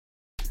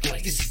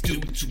like this is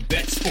Dudes Who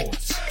Bet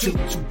Sports.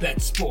 Dudes Who Bet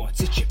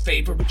Sports, it's your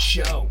favorite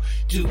show.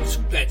 Dudes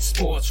Who Bet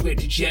Sports, where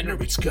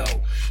degenerates go.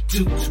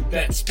 Dudes Who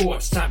Bet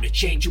Sports, time to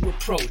change your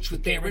approach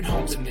with Aaron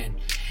Holzman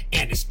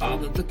and his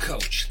father, the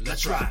coach.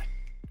 Let's ride.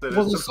 Well,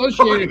 the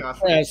Associated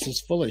Press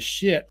is full of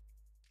shit.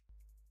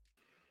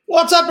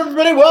 What's up,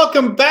 everybody?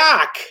 Welcome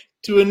back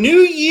to a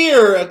new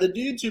year of the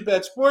Dudes Who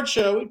Bet Sports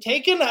Show. We've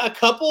taken about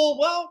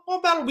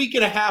a week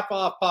and a half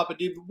off, Papa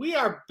Dude, but we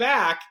are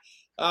back.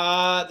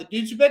 The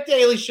Dudes Who Bet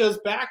Daily Show's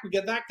back. We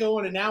got that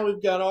going, and now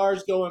we've got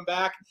ours going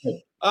back.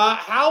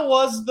 How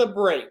was the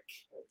break?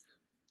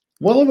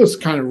 Well, it was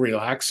kind of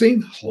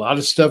relaxing. A lot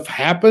of stuff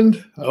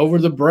happened over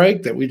the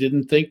break that we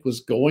didn't think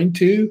was going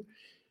to.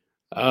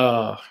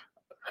 I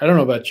don't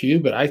know about you,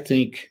 but I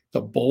think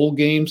the bowl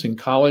games in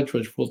college,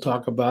 which we'll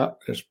talk about,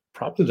 is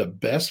probably the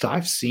best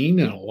I've seen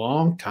in a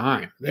long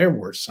time. There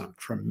were some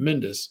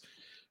tremendous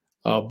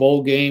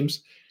bowl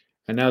games.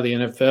 And now the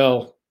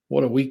NFL,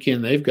 what a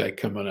weekend they've got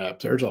coming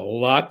up. There's a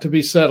lot to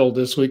be settled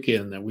this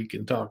weekend that we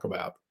can talk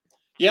about.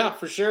 Yeah,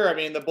 for sure. I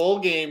mean, the bowl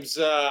games,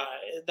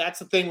 that's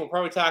the thing we'll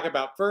probably talk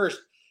about first.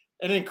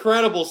 An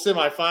incredible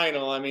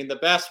semifinal. I mean, the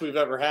best we've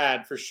ever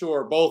had, for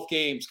sure. Both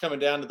games coming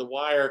down to the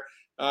wire.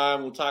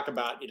 We'll talk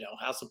about,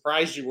 how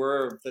surprised you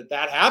were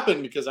that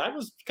happened, because I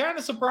was kind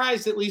of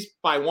surprised at least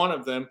by one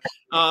of them.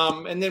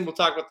 And then we'll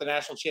talk about the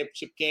national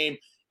championship game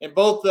in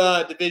both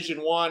Division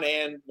I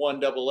and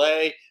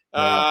 1AA.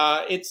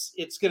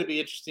 It's going to be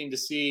interesting to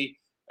see,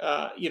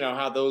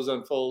 how those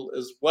unfold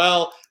as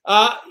well.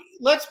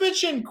 Let's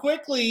mention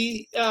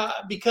quickly,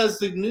 because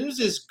the news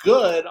is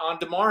good on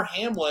Damar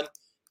Hamlin.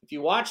 If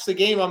you watch the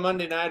game on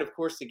Monday night, of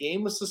course, the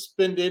game was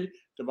suspended.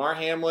 Damar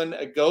Hamlin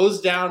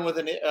goes down with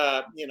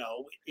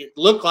it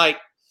looked like,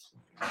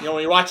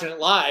 when you're watching it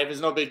live,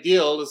 it's no big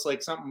deal. It's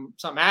like something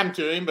happened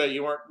to him, but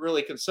you weren't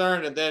really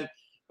concerned. And then,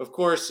 of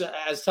course,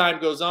 as time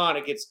goes on,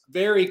 it gets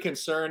very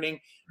concerning.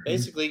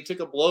 Basically, he took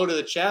a blow to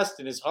the chest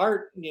and his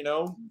heart,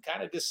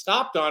 kind of just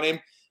stopped on him.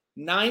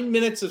 9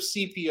 minutes of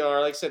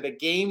CPR. Like I said, the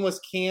game was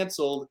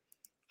canceled.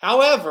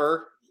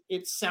 However,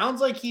 it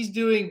sounds like he's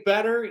doing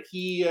better.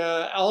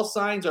 All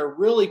signs are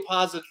really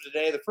positive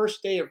today. The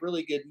first day of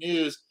really good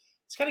news.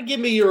 Just kind of give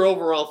me your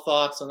overall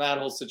thoughts on that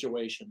whole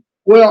situation.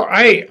 Well,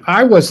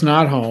 I was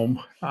not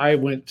home. I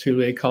went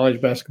to a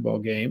college basketball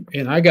game,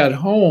 and I got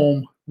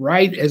home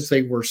right as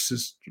they were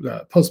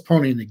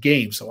postponing the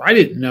game. So I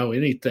didn't know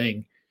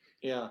anything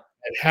had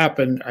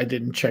happened. I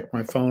didn't check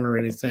my phone or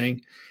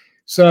anything.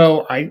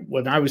 So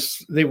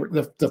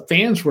the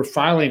fans were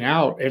filing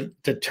out. And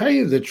to tell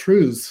you the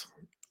truth,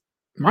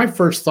 my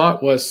first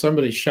thought was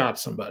somebody shot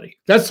somebody.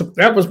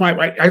 That was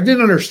I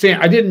didn't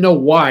understand. I didn't know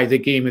why the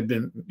game had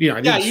been, you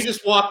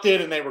just walked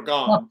in and they were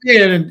gone. Walked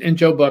in and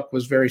Joe Buck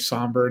was very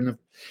somber.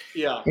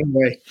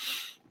 Anyway.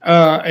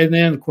 And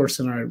then, of course,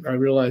 I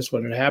realized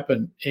what had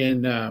happened.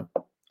 And, I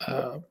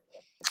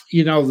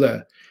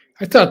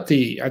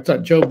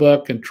thought Joe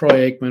Buck and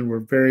Troy Aikman were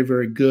very,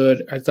 very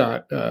good. I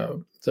thought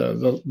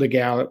the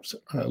Gallups,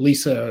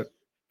 Lisa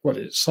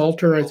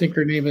Salter, I think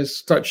her name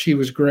is, thought she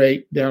was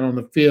great down on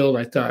the field.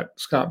 I thought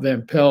Scott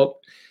Van Pelt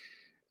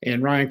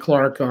and Ryan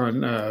Clark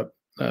on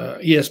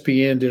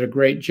ESPN did a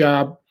great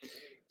job.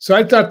 So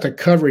I thought the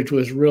coverage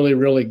was really,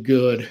 really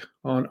good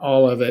on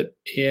all of it.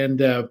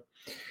 And, a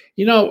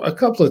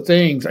couple of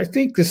things. I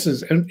think this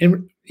is,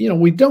 and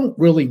we don't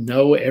really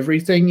know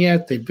everything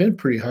yet. They've been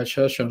pretty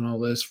hush-hush on all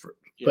this,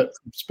 but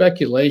from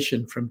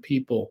speculation from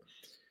people,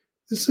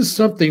 this is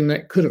something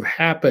that could have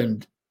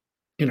happened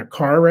in a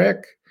car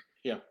wreck,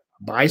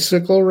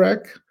 bicycle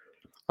wreck,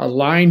 a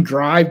line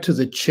drive to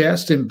the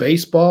chest in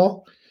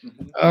baseball.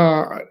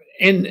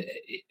 And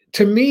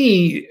to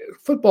me,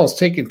 football's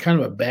taken kind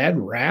of a bad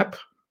rap,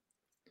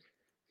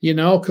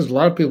 because a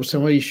lot of people say,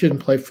 well, you shouldn't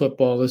play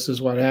football. This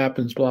is what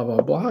happens, blah,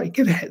 blah, blah.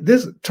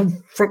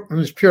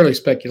 It's purely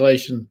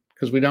speculation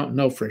because we don't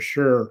know for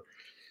sure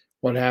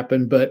what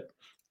happened, but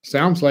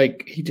sounds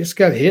like he just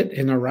got hit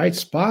in the right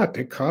spot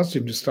that caused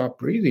him to stop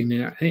breathing.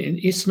 And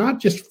it's not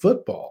just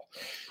football,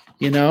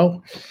 And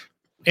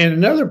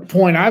another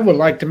point I would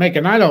like to make,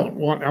 and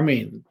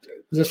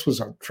this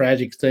was a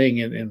tragic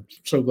thing, and I'm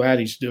so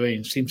glad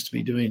seems to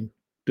be doing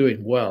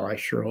well. I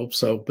sure hope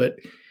so. But,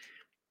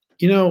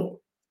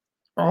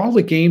 all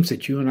the games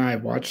that you and I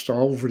have watched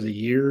all over the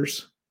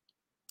years,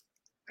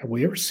 have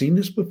we ever seen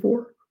this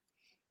before?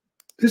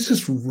 This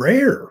is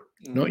rare,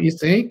 don't you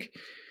think?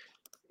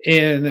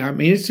 And,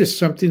 it's just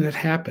something that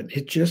happened.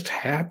 It just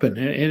happened,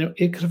 and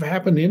it could have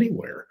happened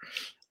anywhere.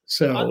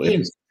 So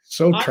it's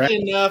so tragic.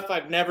 Enough,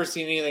 I've never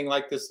seen anything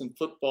like this in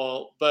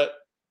football, but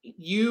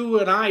you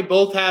and I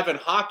both have in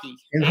hockey.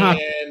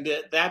 And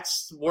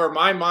that's where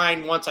my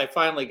mind, once I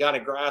finally got a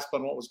grasp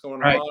on what was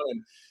going on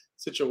and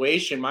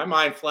situation, my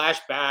mind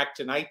flashed back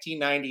to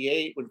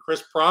 1998 when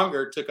Chris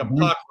Pronger took a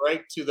puck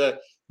right to the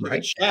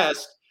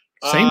chest.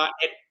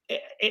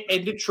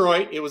 In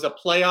Detroit, it was a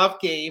playoff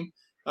game.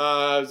 It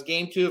was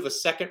game 2 of a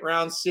second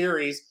round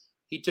series.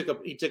 He took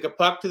a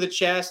puck to the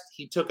chest.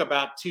 He took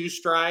about 2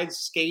 strides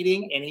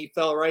skating, and he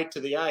fell right to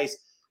the ice.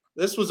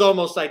 This was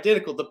almost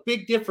identical. The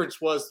big difference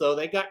was, though,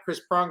 they got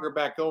Chris Pronger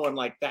back going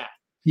like that.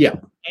 Yeah.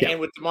 And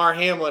with Damar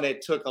Hamlin,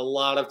 it took a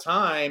lot of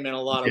time and a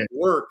lot of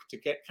work to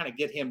get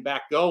him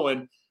back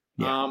going.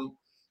 Yeah.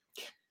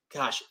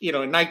 Gosh, in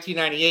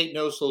 1998,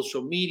 no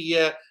social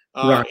media.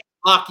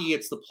 Hockey,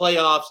 it's the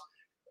playoffs.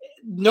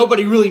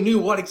 Nobody really knew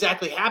what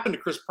exactly happened to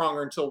Chris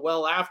Pronger until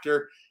well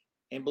after.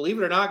 And believe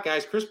it or not,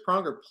 guys, Chris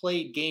Pronger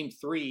played Game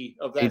 3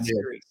 of that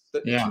series.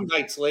 2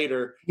 nights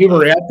later. You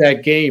were at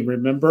that game,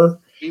 remember?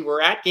 We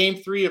were at Game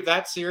 3 of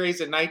that series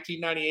in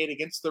 1998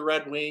 against the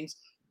Red Wings.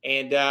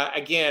 And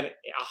again,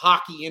 a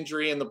hockey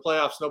injury in the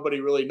playoffs, nobody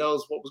really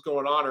knows what was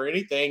going on or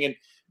anything. And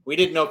we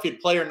didn't know if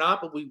he'd play or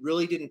not, but we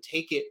really didn't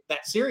take it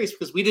that serious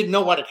because we didn't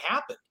know what had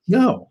happened.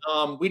 No.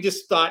 We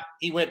just thought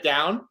he went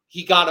down.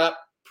 He got up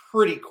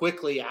pretty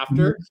quickly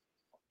after,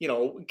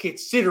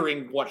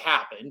 considering what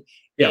happened.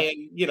 Yeah.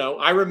 And,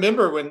 I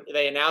remember when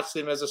they announced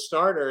him as a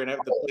starter and had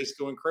the place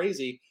going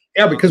crazy.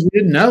 Yeah, because we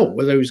didn't know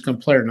whether he was going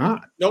to play or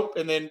not. Nope.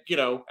 And then,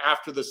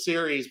 after the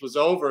series was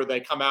over,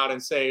 they come out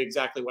and say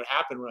exactly what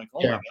happened. We're like,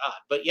 oh, my God.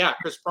 But, yeah,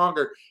 Chris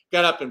Pronger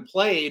got up and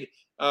played,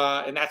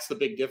 and that's the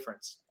big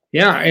difference.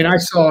 Yeah, and I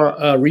saw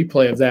a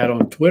replay of that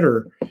on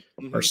Twitter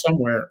or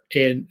somewhere,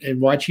 and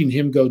watching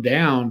him go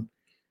down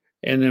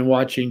and then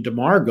watching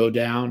Damar go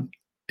down,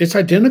 it's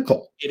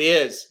identical. It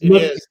is. It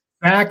is.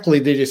 Exactly.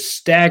 They just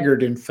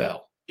staggered and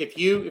fell. If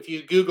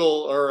you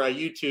Google or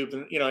YouTube,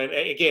 and and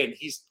again,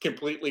 he's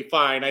completely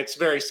fine. It's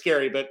very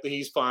scary, but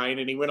he's fine.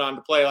 And he went on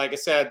to play, like I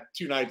said,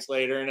 2 nights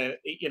later. And at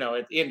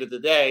the end of the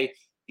day,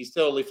 he's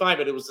totally fine.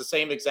 But it was the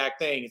same exact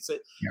thing. It's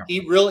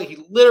he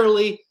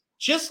literally,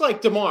 just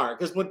like Damar,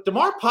 because when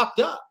Damar popped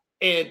up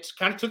and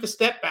kind of took a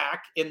step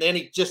back, and then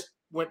he just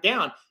went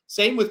down.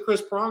 Same with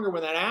Chris Pronger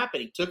when that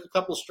happened. He took a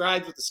couple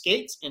strides with the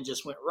skates and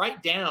just went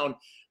right down.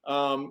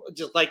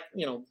 Just like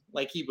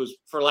he was,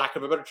 for lack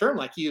of a better term,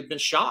 like he had been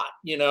shot,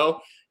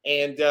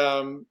 and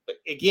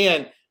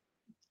again,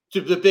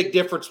 the big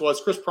difference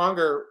was Chris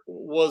Pronger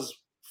was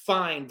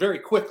fine very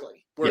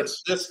quickly.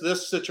 Whereas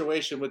this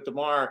situation with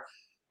Damar,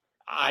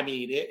 I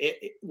mean,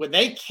 when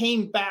they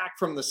came back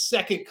from the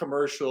second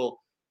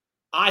commercial,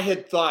 I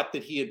had thought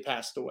that he had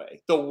passed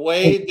away. The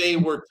way they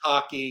were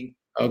talking.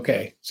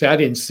 Okay, so I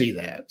didn't see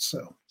that.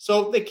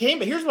 So they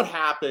came. Here's what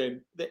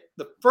happened.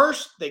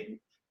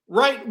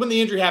 Right when the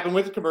injury happened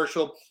with the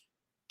commercial,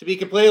 to be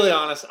completely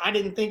honest, I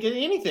didn't think of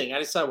anything. I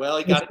just thought, well,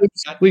 he got it.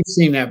 We've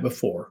seen that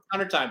before.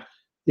 100 times.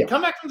 Yeah.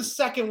 Come back from the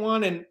second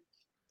one, and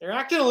they're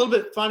acting a little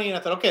bit funny. And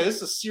I thought, okay, this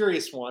is a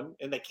serious one.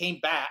 And they came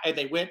back, and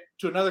they went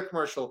to another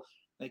commercial.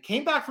 They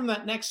came back from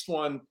that next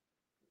one.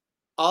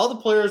 All the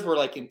players were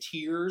like in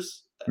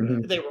tears.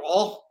 Mm-hmm. They were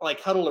all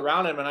like huddled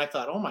around him. And I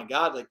thought, oh my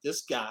God, like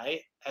this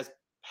guy has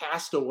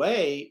passed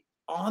away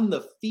on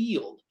the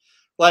field.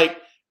 Like,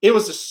 it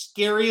was the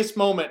scariest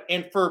moment.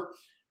 And for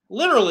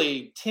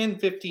literally 10,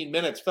 15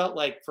 minutes, felt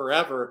like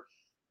forever.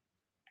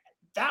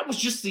 That was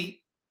just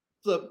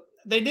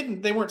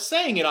they weren't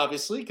saying it,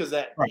 obviously, because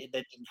that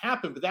didn't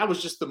happen. But that was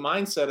just the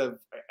mindset of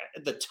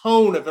the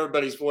tone of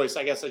everybody's voice,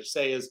 I guess I should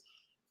say, is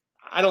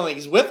I don't think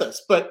he's with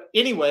us. But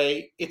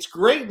anyway, it's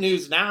great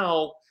news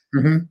now,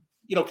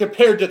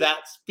 compared to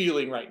that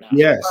feeling right now.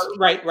 Yes.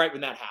 Right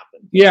when that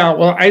happened. Yeah.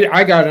 Well,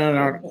 I got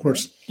on, of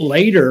course,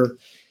 later,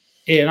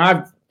 and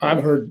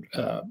I've heard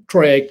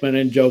Troy Aikman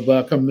and Joe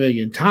Buck a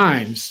million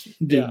times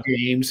do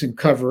games and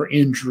cover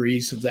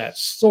injuries of that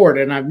sort,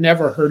 and I've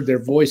never heard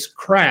their voice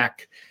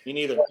crack. Me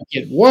neither. Like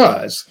it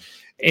was,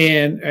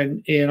 and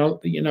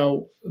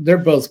they're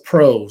both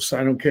pros.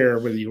 I don't care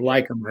whether you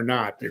like them or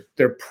not.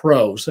 They're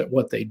pros at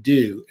what they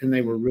do, and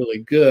they were really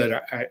good.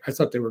 I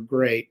thought they were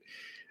great,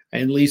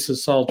 and Lisa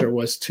Salter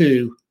was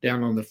too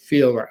down on the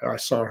field. I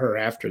saw her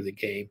after the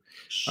game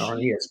on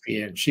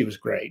ESPN. She was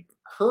great.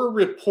 Her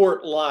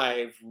report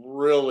live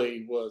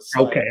really was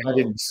okay. I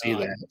didn't see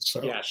that.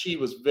 So yeah, she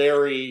was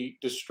very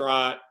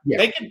distraught. Yeah.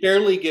 They could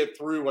barely get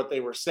through what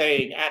they were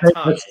saying at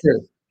times.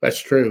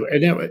 That's true.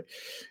 And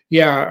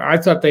I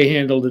thought they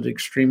handled it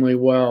extremely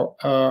well.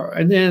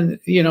 And then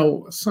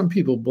some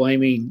people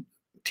blaming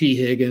T.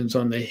 Higgins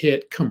on the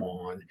hit. Come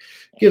on,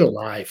 get a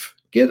life.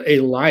 Get a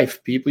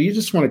life, people. You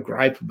just want to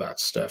gripe about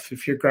stuff.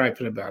 If you're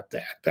griping about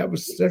that, there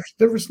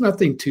was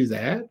nothing to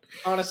that.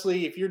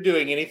 Honestly, if you're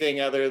doing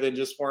anything other than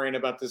just worrying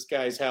about this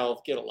guy's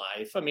health, get a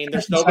life. I mean,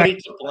 there's nobody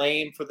to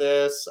blame for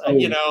this.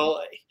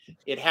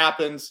 It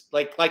happens.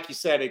 Like you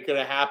said, it could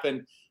have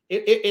happened.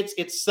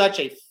 It's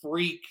such a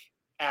freak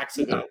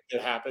accident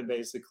that happened,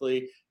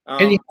 basically.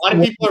 A lot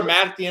of people are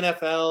mad at the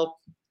NFL.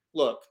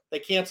 Look, they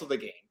canceled the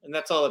game, and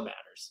that's all that matters.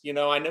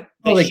 I know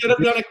they should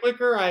have done it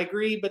quicker. I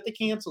agree, but they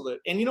canceled it.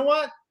 And you know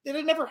what? It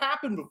had never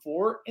happened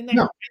before. And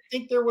I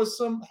think there was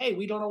some, hey,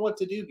 we don't know what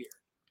to do here.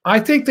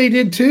 I think they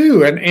did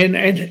too.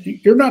 And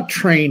you're not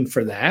trained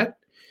for that.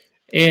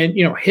 And,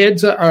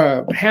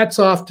 hats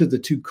off to the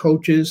two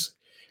coaches.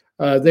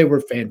 They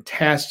were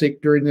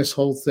fantastic during this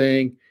whole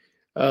thing.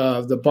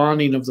 The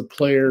bonding of the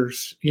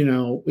players,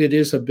 it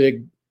is a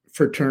big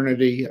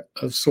fraternity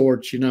of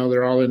sorts.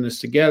 They're all in this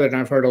together. And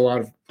I've heard a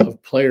lot of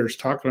players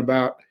talking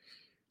about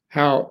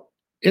how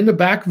in the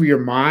back of your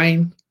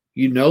mind,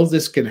 You know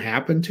this can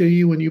happen to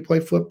you when you play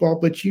football,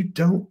 but you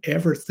don't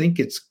ever think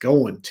it's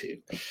going to.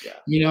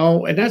 Yeah.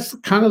 And that's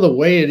kind of the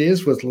way it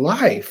is with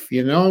life.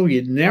 You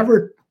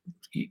never,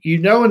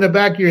 in the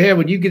back of your head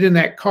when you get in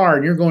that car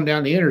and you're going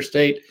down the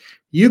interstate,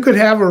 you could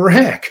have a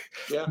wreck,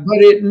 Yeah. but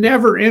it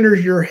never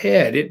enters your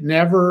head. It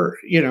never,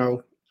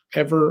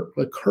 ever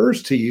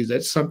occurs to you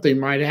that something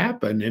might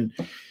happen. And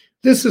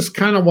this is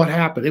kind of what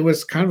happened. It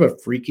was kind of a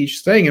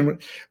freakish thing.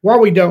 And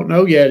what we don't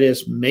know yet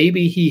is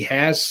maybe he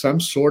has some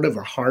sort of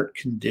a heart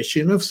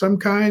condition of some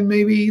kind,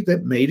 maybe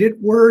that made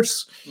it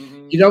worse.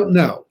 Mm-hmm. You don't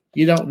know.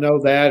 You don't know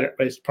that.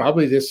 It's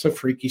probably this a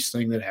freakish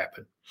thing that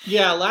happened.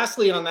 Yeah.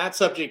 Lastly, on that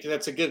subject,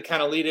 that's a good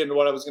kind of lead into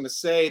what I was going to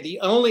say. The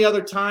only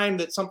other time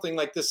that something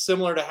like this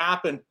similar to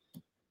happen,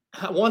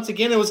 once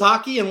again, it was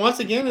hockey, and once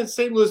again, it's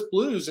St. Louis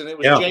Blues, and it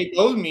was Jay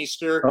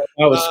Bouwmeester.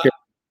 That was scary.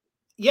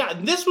 Yeah,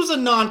 this was a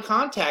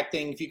non-contact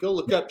thing. If you go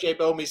look up Jay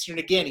Bouwmeester, and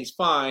again, he's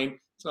fine.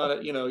 It's not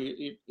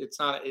it's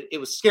not. It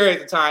was scary at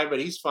the time, but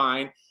he's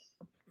fine.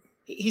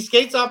 He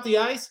skates off the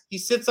ice. He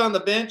sits on the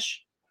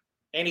bench,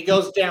 and he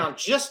goes down.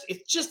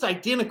 It's just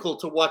identical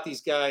to what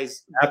these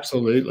guys.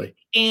 Absolutely.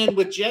 And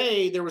with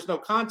Jay, there was no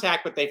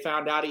contact, but they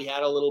found out he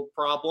had a little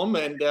problem,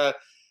 and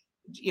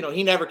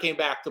he never came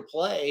back to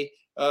play.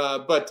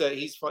 But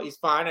he's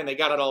fine, and they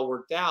got it all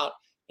worked out.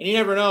 And you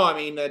never know. I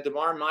mean,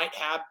 DeMar might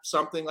have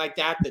something like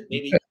that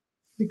maybe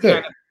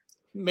kind of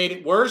made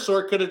it worse, or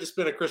it could have just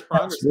been a Chris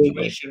Pronger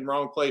situation,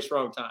 wrong place,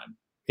 wrong time.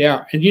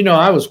 Yeah. And,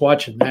 I was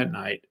watching that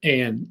night,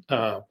 and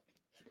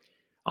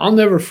I'll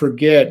never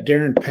forget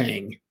Darren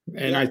Pang.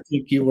 And I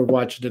think you were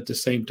watching at the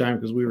same time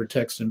because we were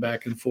texting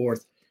back and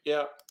forth.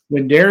 Yeah.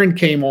 When Darren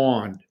came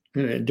on,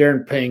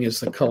 Darren Pang is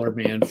the color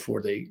man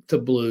for the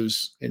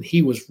Blues, and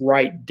he was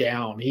right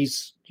down.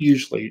 He's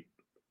usually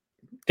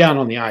down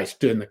on the ice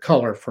doing the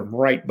color from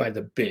right by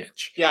the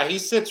bench. Yeah, he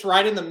sits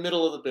right in the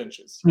middle of the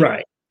benches.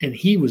 Right. And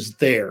he was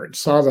there and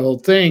saw the whole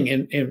thing.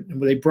 And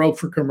they broke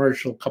for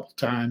commercial a couple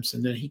times,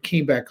 and then he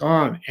came back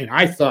on, and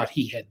I thought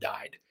he had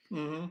died.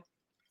 Mm-hmm.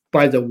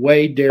 By the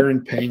way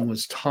Darren Pang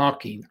was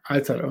talking, I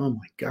thought, oh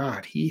my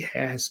God, he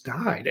has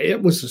died.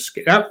 That was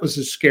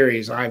as scary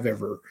as I've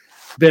ever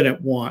been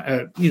at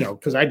one,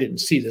 because I didn't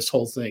see this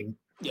whole thing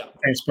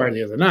transpire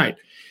the other night.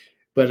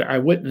 But I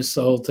witnessed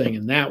the whole thing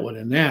in that one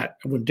and that.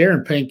 When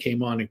Darren Pang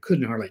came on and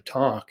couldn't hardly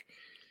talk,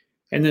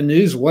 and the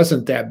news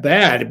wasn't that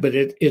bad, but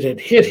it had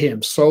hit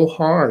him so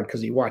hard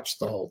because he watched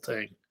the whole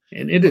thing.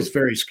 And it is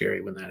very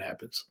scary when that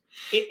happens.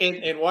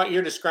 And what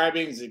you're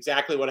describing is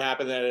exactly what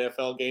happened at an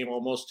NFL game,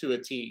 almost to a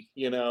T.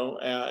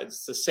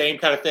 It's the same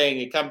kind of thing.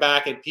 You come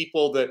back, and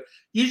people that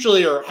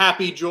usually are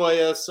happy,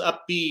 joyous,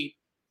 upbeat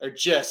are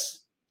just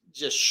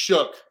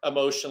shook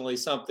emotionally,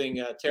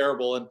 something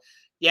terrible. And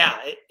yeah,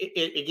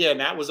 again,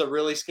 that was a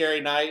really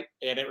scary night,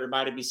 and it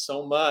reminded me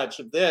so much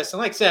of this.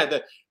 And like I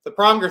said, the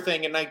Pronger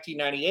thing in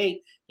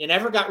 1998, you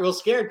never got real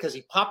scared because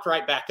he popped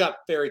right back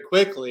up very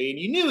quickly, and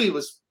you knew he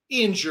was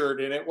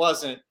injured, and it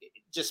wasn't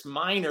just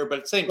minor, but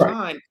at the same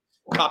time,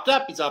 popped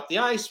up, he's off the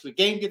ice, the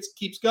game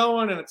keeps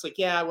going, and it's like,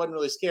 yeah, I wasn't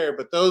really scared.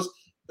 But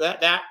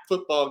that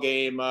football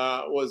game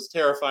was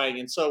terrifying,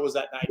 and so was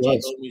that night Jay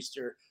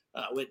Bouwmeester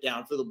went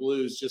down for the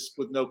Blues just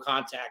with no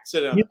contact,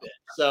 sitting on the bench.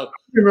 So I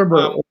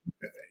remember.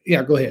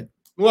 Yeah, go ahead.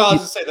 Well, I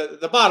was going to say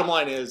the bottom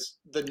line is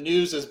the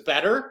news is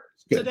better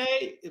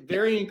today.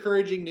 Very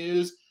encouraging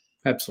news.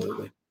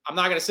 Absolutely. I'm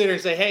not going to sit here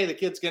and say, hey, the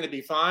kid's going to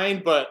be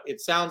fine, but it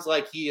sounds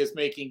like he is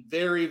making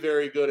very,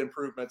 very good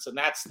improvements, and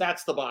that's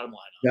the bottom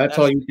line. That's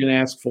all you can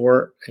ask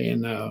for,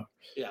 and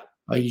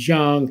he's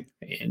young,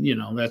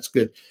 and that's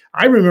good.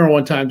 I remember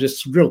one time,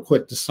 just real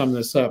quick to sum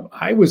this up,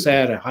 I was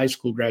at a high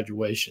school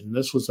graduation.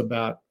 This was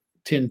about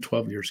 10,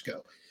 12 years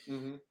ago.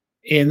 Mm-hmm.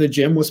 And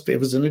it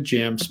was in a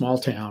gym, small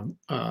town.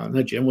 And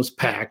the gym was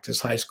packed, as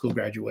high school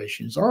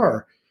graduations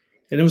are.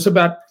 And it was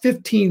about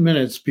 15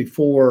 minutes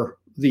before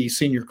the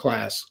senior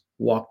class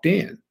walked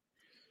in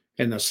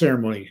and the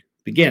ceremony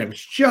began. It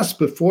was just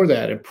before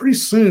that. And pretty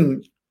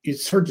soon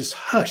it's heard this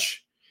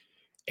hush.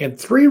 And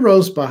 3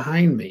 rows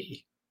behind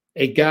me,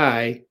 a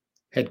guy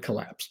had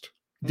collapsed.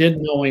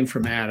 Didn't know him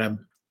from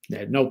Adam.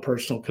 Had no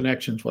personal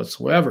connections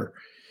whatsoever.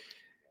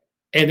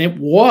 And it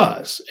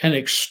was an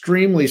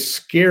extremely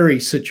scary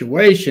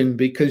situation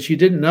because you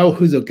didn't know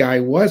who the guy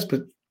was,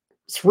 but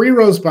 3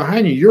 rows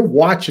behind you, you're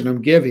watching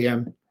them give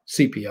him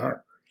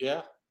CPR.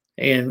 Yeah.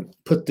 And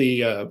put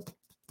the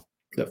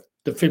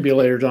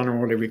defibrillators on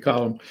him, whatever you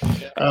call them,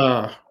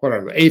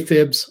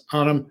 AFibs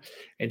on him,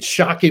 and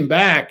shock him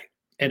back.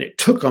 And it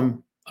took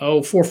them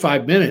 4 or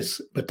 5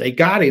 minutes, but they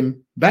got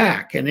him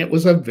back. And it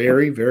was a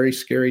very, very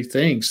scary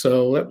thing.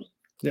 So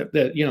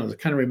that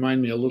kind of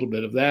reminded me a little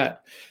bit of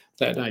that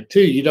night too.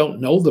 You don't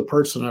know the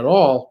person at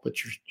all, but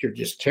you're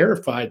just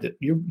terrified that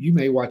you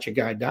may watch a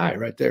guy die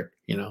right there.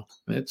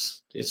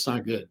 It's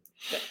not good.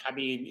 I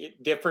mean,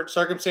 different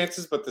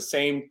circumstances, but the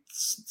same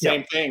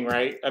thing,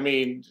 right? I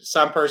mean,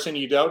 some person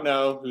you don't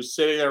know who's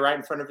sitting there right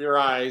in front of your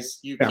eyes,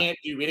 you can't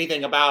do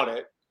anything about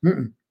it.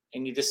 Mm-mm.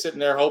 And you're just sitting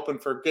there hoping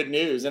for good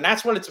news. And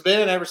that's what it's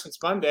been ever since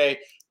Monday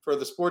for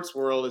the sports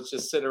world. It's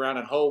just sit around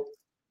and hope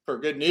for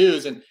good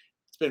news. And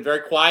it's been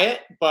very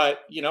quiet, but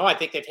I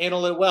think they've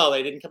handled it well.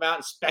 They didn't come out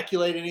and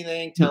speculate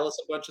anything, tell us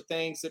a bunch of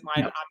things that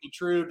might not be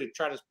true to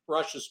try to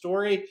rush the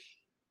story.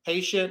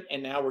 Patient,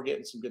 and now we're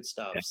getting some good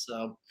stuff.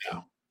 So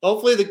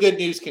hopefully the good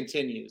news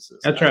continues.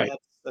 That's right.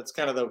 That's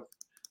kind of the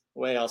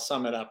way I'll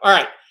sum it up. All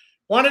right.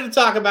 Wanted to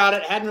talk about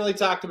it. Hadn't really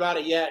talked about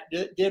it yet.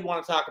 Did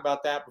want to talk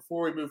about that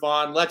before we move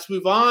on. Let's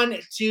move on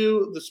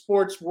to the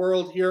sports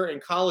world here in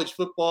college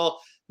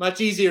football. Much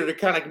easier to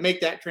kind of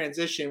make that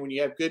transition when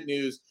you have good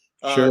news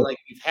like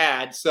we've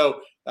had.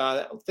 So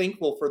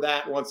thankful for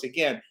that once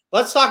again.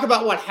 Let's talk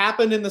about what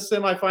happened in the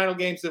semifinal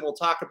games. Then we'll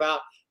talk about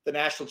the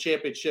national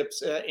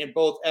championships in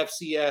both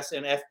FCS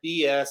and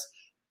FBS.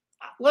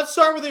 Let's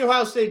start with the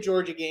Ohio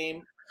State-Georgia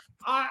game.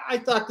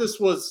 I thought this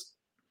was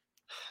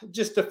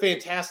just a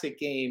fantastic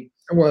game.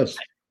 It was.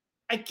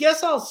 I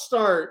guess I'll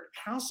start.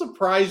 How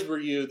surprised were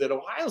you that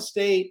Ohio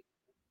State,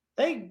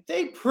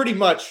 they pretty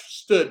much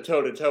stood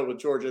toe-to-toe with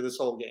Georgia this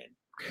whole game?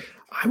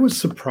 I was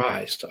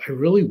surprised. I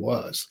really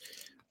was.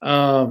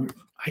 I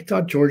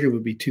thought Georgia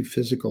would be too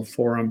physical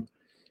for them,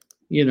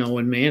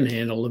 and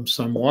manhandle them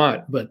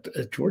somewhat.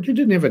 But Georgia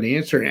didn't have an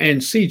answer.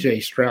 And C.J.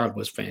 Stroud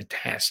was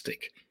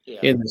fantastic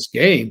in this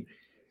game.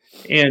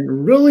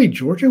 And really,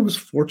 Georgia was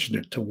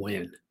fortunate to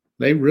win.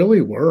 They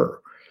really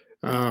were.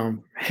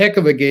 Heck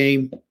of a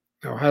game.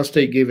 Ohio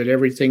State gave it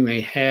everything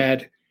they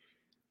had.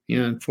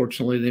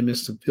 Unfortunately, they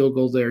missed the field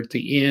goal there at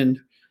the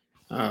end.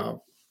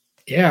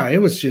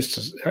 It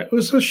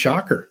was a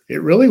shocker.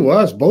 It really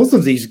was. Both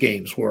of these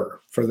games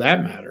were, for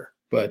that matter.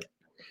 But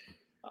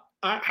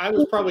I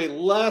was probably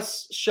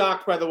less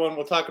shocked by the one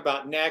we'll talk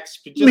about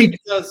next, but just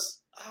because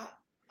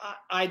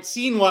I'd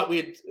seen what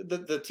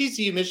the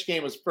TCU Michigan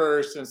game was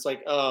first, and it's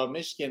like, oh,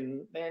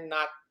 Michigan, they're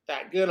not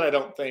that good, I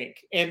don't think.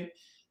 And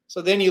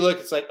so then you look,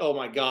 it's like, oh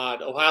my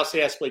God, Ohio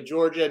State has to play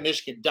Georgia.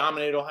 Michigan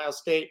dominated Ohio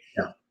State.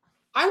 Yeah.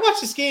 I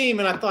watched this game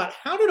and I thought,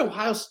 how did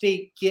Ohio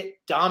State get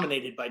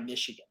dominated by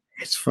Michigan?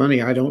 It's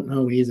funny. I don't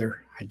know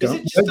either. Is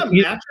it just a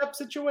matchup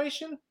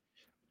situation?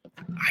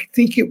 I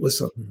think it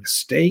was a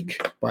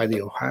mistake by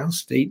the Ohio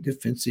State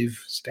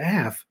defensive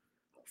staff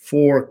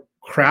for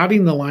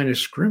crowding the line of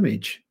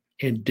scrimmage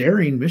and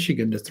daring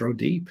Michigan to throw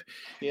deep.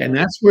 Yeah. And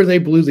that's where they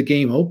blew the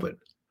game open.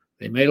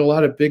 They made a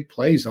lot of big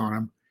plays on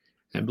them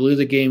and blew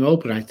the game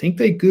open. I think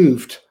they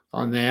goofed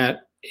on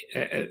that.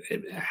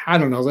 I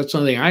don't know. That's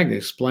something I can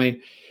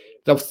explain.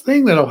 The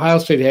thing that Ohio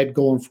State had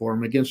going for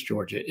them against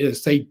Georgia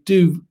is they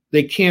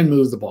can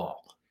move the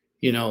ball.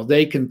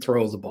 They can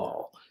throw the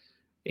ball.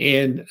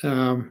 And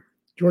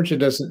Georgia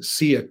doesn't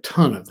see a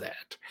ton of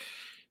that.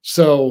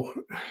 So,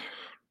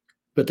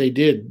 but they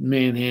did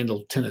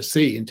manhandle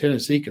Tennessee, and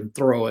Tennessee can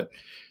throw it.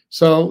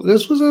 So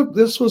this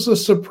was a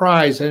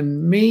surprise,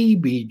 and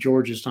maybe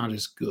Georgia's not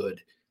as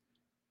good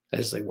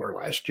as they were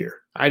last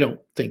year. I don't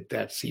think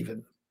that's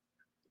even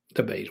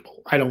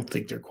debatable. I don't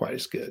think they're quite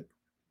as good.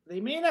 They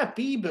may not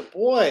be, but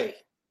boy,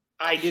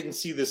 I didn't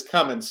see this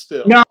coming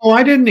still. No,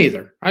 I didn't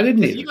either.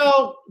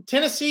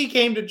 Tennessee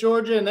came to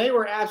Georgia, and they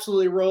were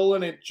absolutely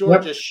rolling, and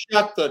Georgia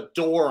shut the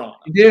door on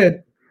them. They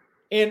did.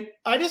 And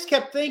I just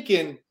kept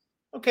thinking,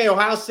 okay,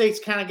 Ohio State's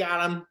kind of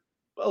got them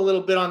a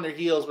little bit on their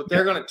heels, but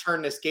they're going to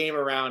turn this game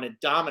around and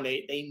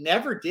dominate. They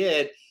never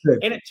did. Good.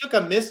 And it took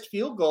a missed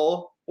field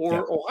goal,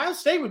 or Ohio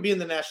State would be in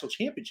the national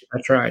championship.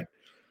 That's right.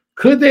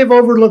 Could they have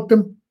overlooked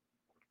them?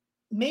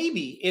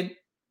 Maybe. And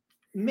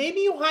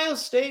maybe Ohio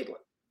State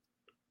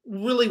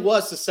really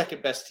was the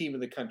second best team in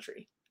the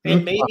country.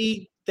 And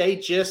maybe they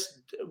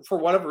just, for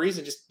whatever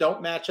reason, just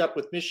don't match up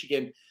with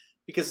Michigan,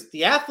 because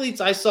the athletes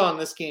I saw in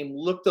this game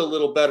looked a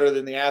little better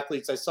than the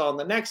athletes I saw in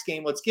the next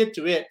game. Let's get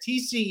to it.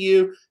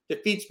 TCU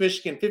defeats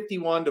Michigan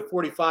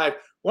 51-45.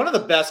 One of the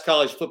best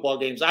college football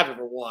games I've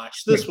ever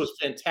watched. This was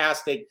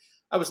fantastic.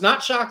 I was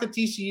not shocked that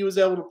TCU was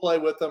able to play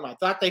with them. I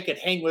thought they could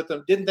hang with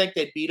them. Didn't think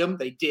they'd beat them.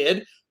 They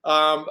did.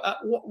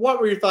 What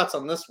were your thoughts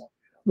on this one?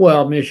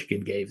 Well,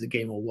 Michigan gave the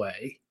game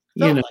away.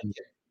 Yeah,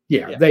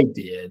 they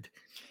did.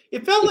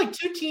 It felt like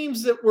two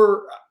teams that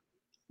were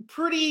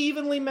pretty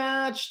evenly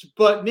matched,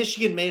 but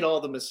Michigan made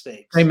all the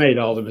mistakes. They made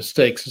all the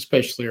mistakes,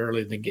 especially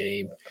early in the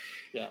game.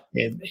 Yeah.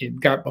 And it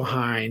got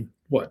behind,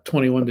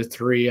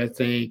 21-3, I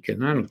think.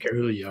 And I don't care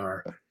who you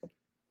are.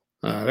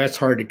 That's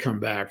hard to come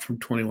back from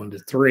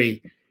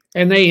 21-3.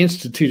 And they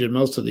instituted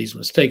most of these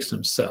mistakes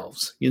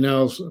themselves.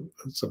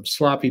 Some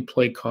sloppy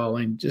play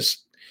calling,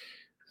 just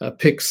a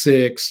pick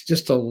six,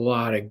 just a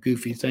lot of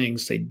goofy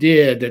things they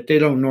did that they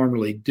don't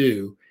normally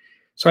do.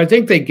 So I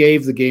think they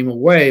gave the game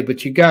away,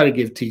 but you got to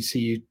give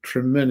TCU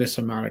tremendous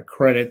amount of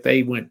credit.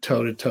 They went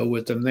toe to toe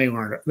with them.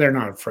 They're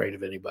not afraid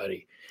of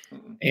anybody.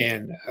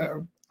 And,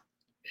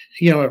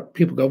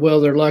 people go,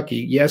 well, they're lucky.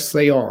 Yes,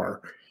 they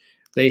are.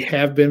 They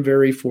have been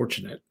very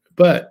fortunate,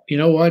 but you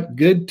know what?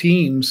 Good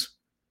teams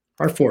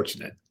are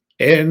fortunate,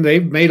 and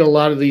they've made a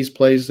lot of these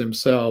plays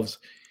themselves.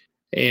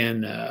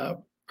 And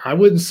I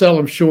wouldn't sell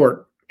them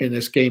short in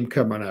this game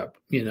coming up.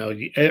 A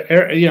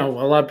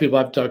lot of people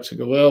I've talked to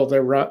go, well,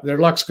 their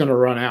luck's going to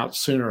run out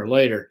sooner or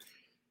later.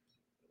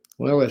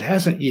 Well, it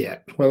hasn't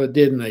yet. Well, it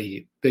did in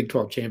the Big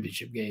 12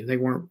 championship game. They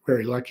weren't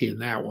very lucky in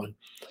that one.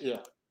 Yeah.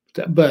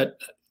 but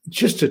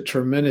just a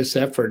tremendous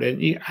effort.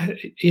 And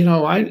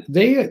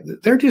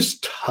they're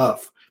just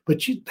tough,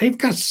 but they've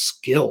got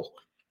skill.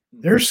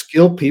 Their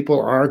skill people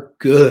are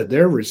good.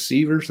 Their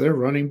receivers, their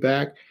running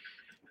back,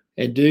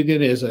 and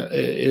Dugan is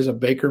a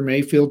Baker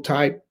Mayfield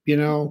type,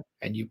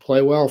 and you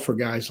play well for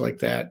guys like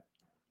that.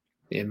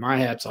 And my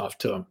hat's off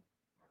to him.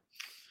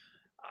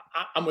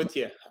 I'm with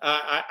you.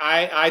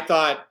 I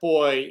thought,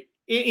 boy,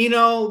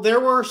 there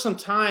were some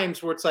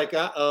times where it's like,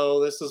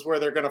 this is where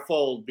they're going to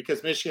fold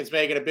because Michigan's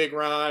making a big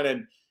run,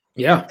 and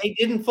they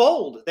didn't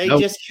fold. They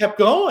just kept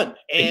going,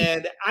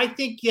 and I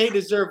think they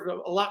deserve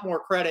a lot more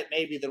credit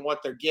maybe than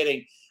what they're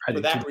getting for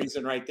that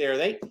reason right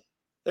there.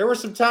 There were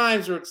some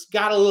times where it's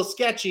got a little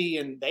sketchy,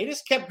 and they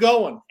just kept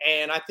going,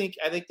 and I think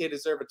they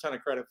deserve a ton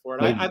of credit for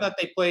it. I thought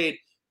they played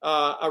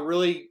a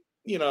really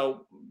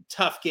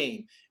tough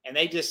game, and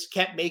they just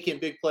kept making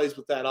big plays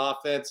with that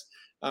offense.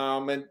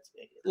 And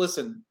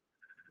listen,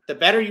 the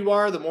better you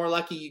are, the more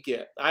lucky you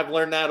get. I've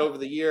learned that over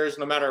the years,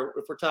 no matter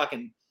if we're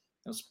talking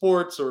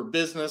sports or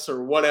business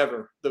or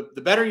whatever.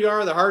 The better you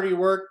are, the harder you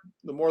work,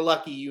 the more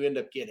lucky you end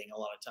up getting a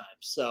lot of times.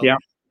 So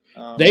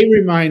they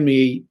remind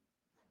me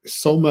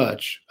so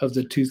much of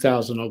the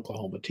 2000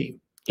 Oklahoma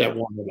team that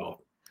won it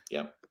all.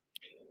 Yep.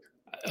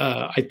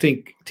 I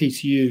think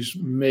TCU's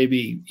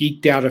maybe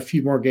eked out a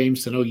few more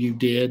games than OU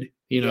did.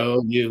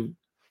 You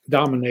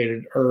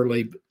dominated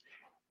early, but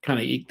kind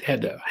of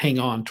had to hang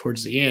on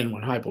towards the end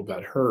when Heupel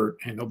got hurt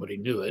and nobody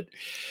knew it.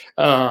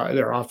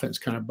 Their offense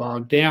kind of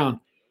bogged down,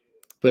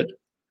 but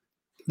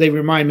they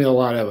remind me a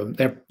lot of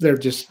them.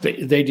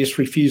 They just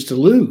refuse to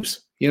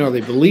lose.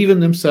 They believe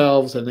in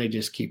themselves and they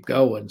just keep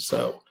going.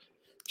 So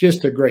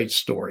just a great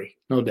story,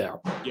 no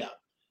doubt. Yeah.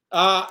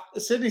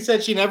 Sydney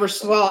said she never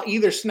saw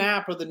either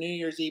snap of the New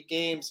Year's Eve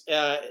games.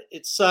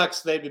 It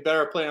sucks. They'd be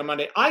better playing on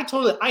Monday.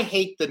 I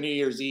hate the New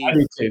Year's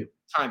Eve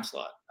time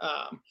slot.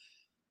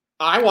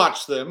 I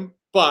watch them,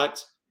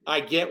 but I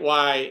get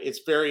why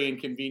it's very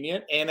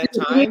inconvenient. And at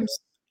times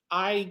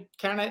I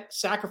kind of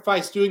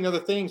sacrifice doing other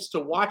things to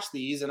watch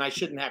these, and I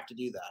shouldn't have to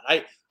do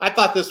that. I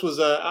thought this was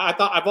I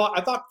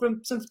thought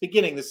since the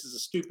beginning this is a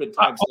stupid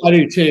time slot. I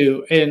do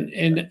too, and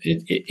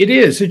it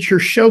is. It's your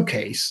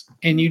showcase,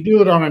 and you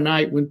do it on a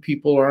night when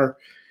people are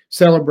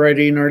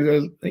celebrating,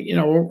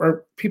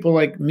 or people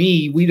like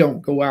me. We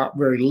don't go out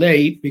very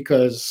late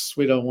because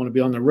we don't want to be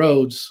on the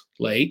roads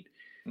late,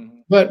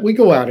 but we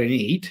go out and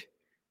eat.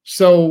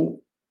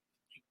 So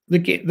the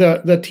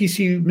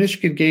TCU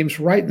Michigan game's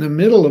right in the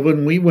middle of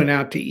when we went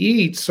out to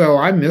eat. So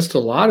I missed a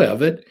lot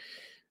of it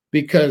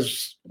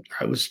because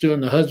I was doing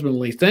the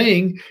husbandly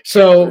thing.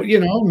 So,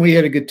 we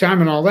had a good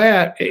time and all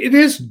that. It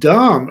is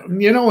dumb,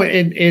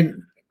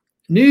 and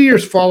New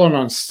Year's falling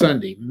on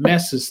Sunday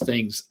messes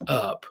things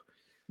up.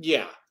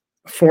 Yeah.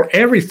 For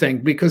everything,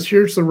 because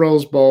here's the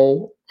Rose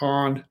Bowl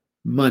on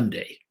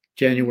Monday,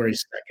 January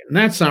 2nd. And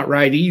that's not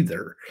right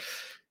either.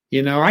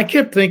 I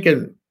kept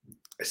thinking,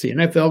 is the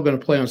NFL going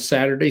to play on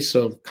Saturday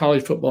so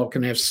college football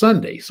can have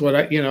Sundays?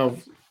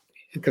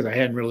 Because I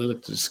hadn't really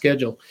looked at the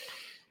schedule.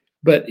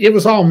 But it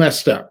was all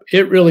messed up.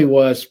 It really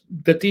was.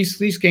 But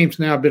these games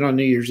now have been on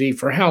New Year's Eve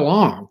for how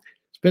long?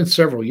 It's been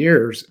several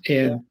years.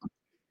 And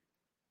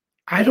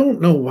I don't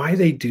know why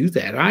they do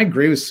that. I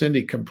agree with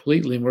Cindy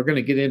completely. And we're going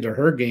to get into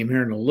her game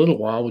here in a little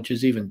while, which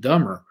is even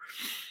dumber.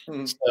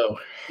 So,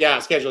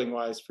 scheduling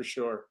wise, for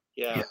sure.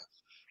 Yeah.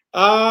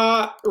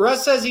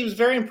 Russ says he was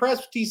very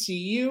impressed with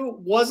TCU.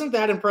 Wasn't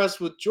that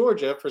impressed with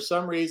Georgia. For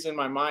some reason,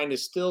 my mind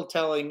is still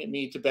telling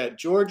me to bet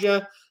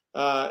Georgia.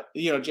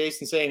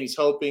 Jason saying he's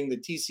hoping the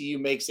TCU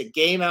makes a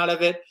game out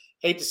of it.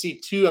 Hate to see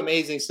two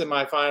amazing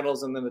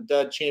semifinals and then a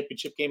dud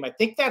championship game. I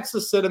think that's the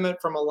sentiment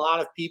from a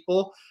lot of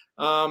people.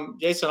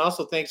 Jason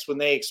also thinks when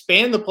they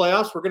expand the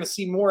playoffs, we're going to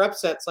see more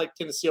upsets like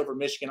Tennessee over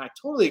Michigan. I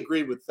totally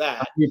agree with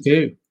that. You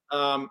too.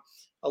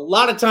 A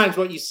lot of times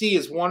what you see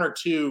is one or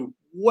two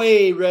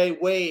way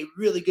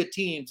really good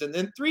teams, and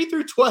then 3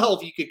 through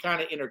 12 you could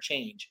kind of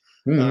interchange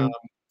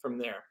from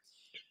there.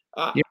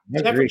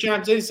 Jeffrey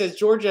chimes in. He says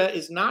Georgia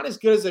is not as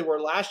good as they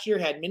were last year.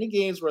 Had many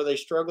games where they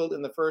struggled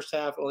in the first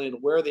half, only to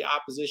wear the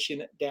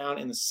opposition down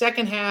in the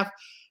second half.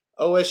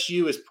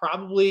 OSU is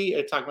probably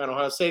talking about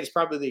Ohio State. Is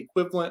probably the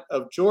equivalent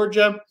of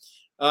Georgia.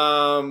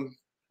 I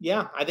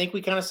think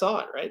we kind of saw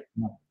it, right?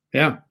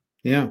 Yeah.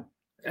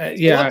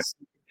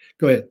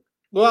 Go ahead.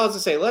 Well, I was going to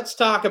say, let's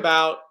talk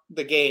about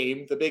the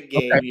game, the big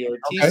game here,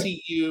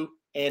 TCU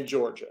and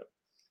Georgia.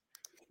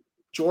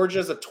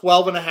 Georgia's a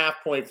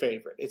 12.5-point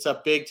favorite. It's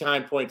a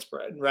big-time point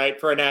spread, right,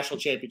 for a national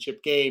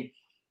championship game.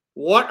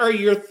 What are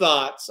your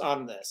thoughts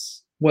on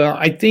this? Well,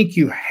 I think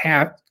you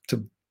have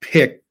to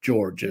pick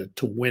Georgia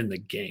to win the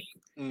game.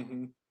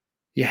 Mm-hmm.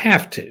 You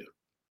have to.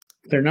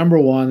 They're number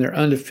one. They're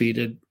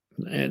undefeated,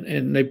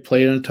 and they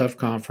played in a tough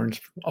conference.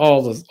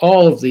 All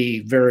of the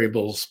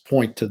variables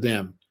point to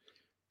them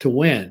to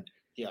win.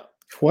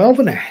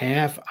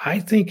 12.5, I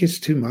think is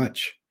too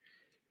much.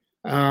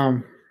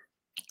 And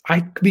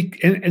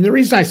the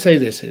reason I say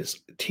this is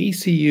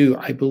TCU,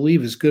 I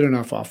believe, is good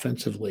enough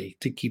offensively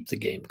to keep the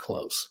game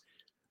close.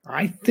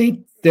 I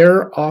think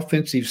their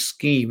offensive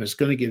scheme is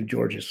going to give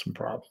Georgia some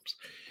problems.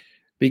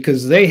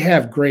 because they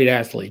have great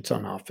athletes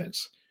on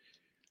offense.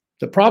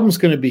 The problem is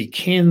going to be,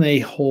 can they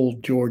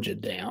hold Georgia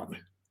down?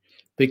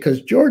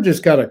 Because Georgia's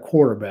got a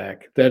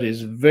quarterback that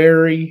is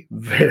very,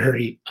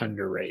 very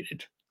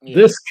underrated. Yeah.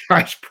 This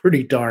guy's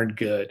pretty darn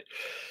good.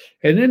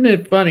 And isn't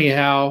it funny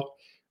how,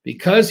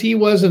 because he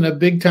wasn't a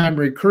big-time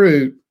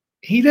recruit,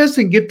 he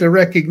doesn't get the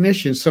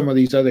recognition some of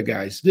these other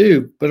guys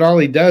do, but all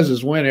he does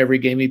is win every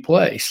game he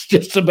plays,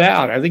 just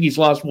about. I think he's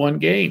lost one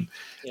game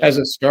as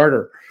a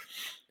starter.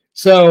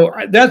 So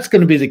that's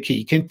going to be the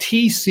key. Can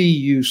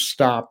TCU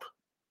stop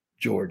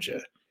Georgia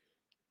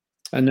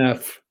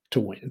enough to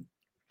win?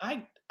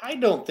 I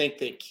don't think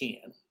they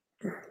can.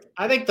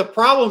 I think the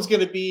problem is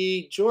going to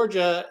be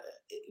Georgia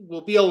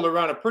will be able to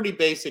run a pretty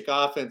basic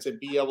offense and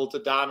be able to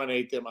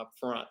dominate them up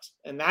front.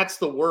 And that's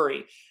the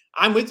worry.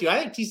 I'm with you. I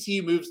think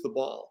TCU moves the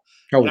ball.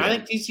 And I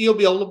think TCU will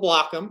be able to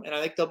block them, and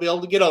I think they'll be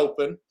able to get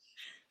open,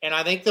 and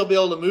I think they'll be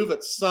able to move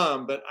it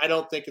some, but I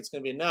don't think it's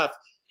going to be enough.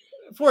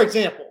 For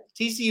example,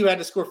 TCU had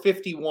to score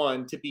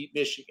 51 to beat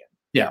Michigan.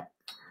 Yeah.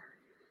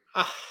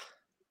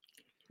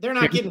 They're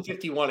not getting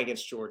 51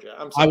 against Georgia.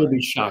 I'm I sorry. would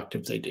be shocked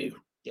if they do.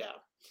 Yeah.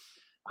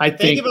 If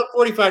they give up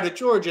 45 to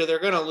Georgia, they're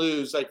going to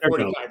lose like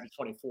 45 to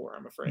 24,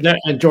 I'm afraid.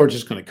 And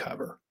Georgia's going to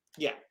cover.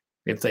 Yeah.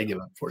 If they give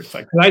up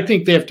 45. Because I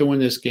think they have to win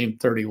this game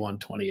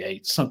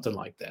 31-28, something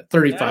like that.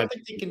 35. I don't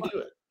think they can do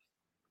it.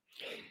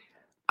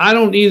 I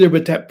don't either,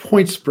 but that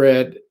point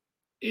spread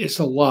is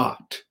a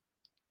lot.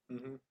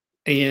 Mm-hmm.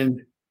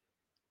 And,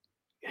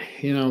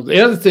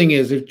 the other thing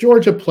is, if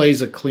Georgia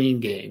plays a clean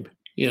game,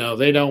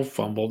 they don't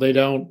fumble, they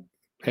don't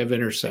have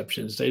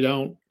interceptions, they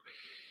don't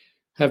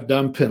have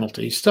dumb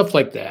penalties, stuff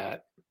like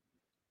that,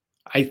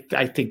 I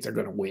think they're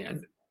going to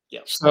win.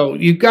 Yeah. So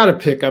you've got to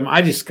pick them.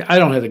 I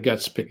don't have the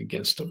guts to pick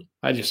against them.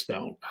 I just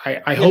don't.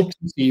 I hope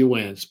TCU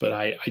wins, but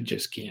I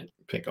just can't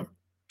pick them.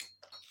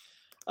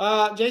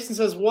 Jason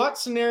says, what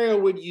scenario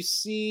would you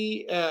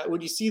see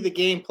the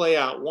game play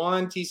out?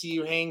 1,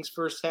 TCU hangs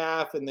first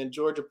half and then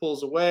Georgia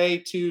pulls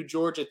away. 2,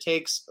 Georgia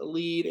takes a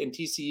lead and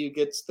TCU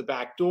gets the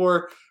back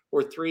door.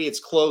 Or 3, it's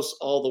close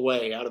all the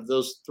way out of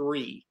those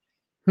 3.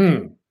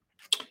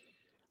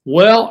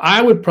 Well,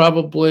 I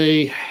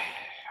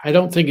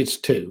don't think it's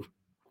 2.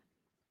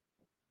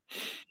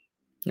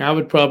 I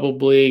would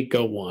probably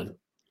go 1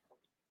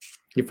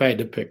 if I had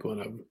to pick one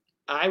of them.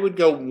 I would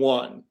go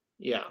 1.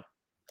 Yeah.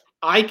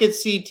 I could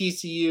see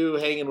TCU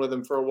hanging with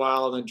them for a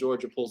while and then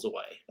Georgia pulls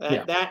away.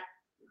 That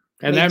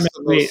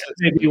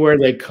may be where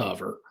they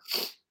cover.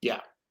 Yeah.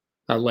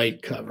 A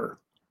late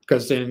cover.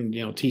 Because then,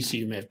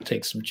 TCU may have to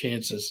take some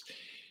chances.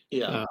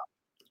 Yeah.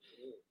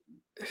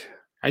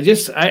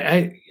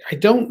 I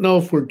don't know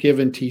if we're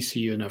giving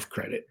TCU enough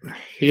credit.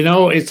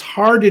 It's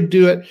hard to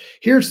do it.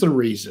 Here's the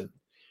reason.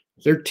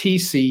 They're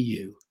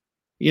TCU.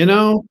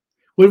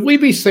 Would we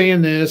be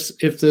saying this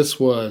if this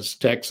was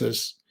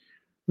Texas?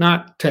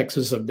 Not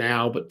Texas of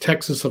now, but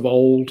Texas of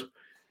old,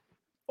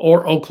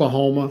 or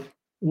Oklahoma?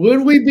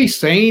 Would we be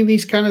saying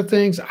these kind of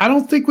things? I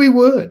don't think we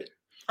would.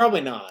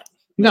 Probably not.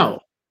 No.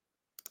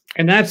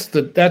 And that's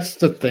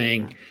the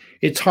thing.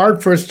 It's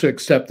hard for us to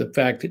accept the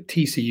fact that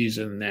TCU's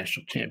in the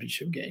national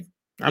championship game.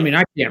 I mean,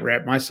 I can't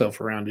wrap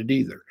myself around it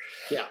either.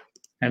 Yeah.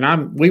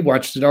 And we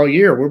watched it all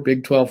year. We're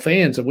Big 12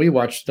 fans, and we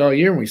watched it all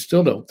year, and we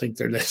still don't think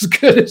they're as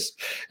good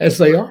as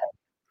they are.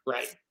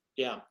 Right.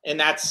 Yeah. And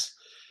that's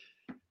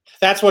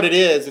what it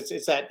is.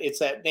 It's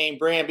that name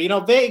brand.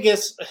 But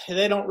Vegas,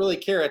 they don't really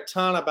care a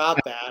ton about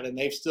that, and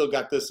they've still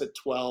got this at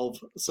 12.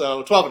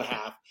 So 12 and a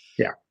half.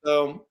 Yeah.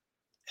 So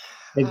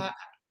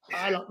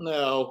I don't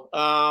know.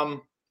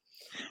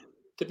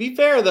 To be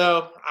fair,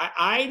 though,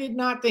 I did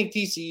not think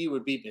TCU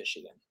would beat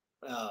Michigan.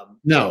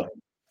 No.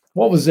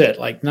 What was it,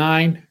 like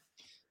 9?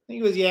 I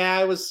think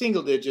it was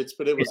single digits,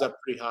 but it was up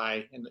pretty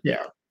high.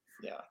 Yeah,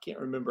 I can't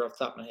remember off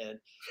the top of my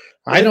head.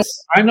 I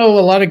know a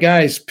lot of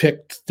guys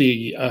picked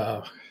the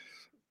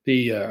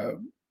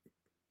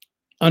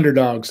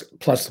underdogs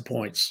plus the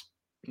points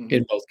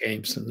in both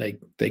games, and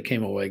they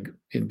came away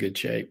in good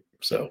shape.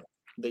 So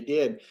they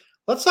did.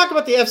 Let's talk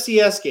about the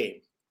FCS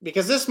game,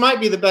 because this might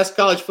be the best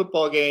college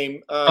football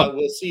game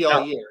we'll see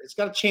all year. It's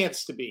got a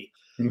chance to be.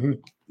 Mm-hmm.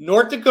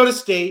 North Dakota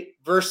State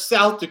versus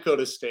South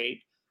Dakota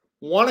State,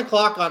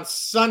 1:00 on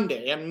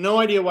Sunday. I have no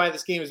idea why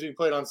this game is being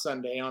played on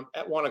Sunday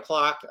at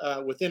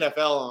 1:00 with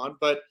NFL on,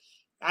 but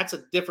that's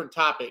a different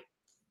topic.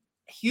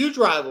 Huge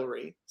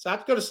rivalry. South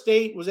Dakota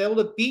State was able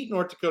to beat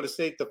North Dakota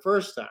State the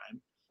first time.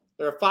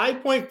 They're a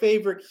 5-point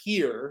favorite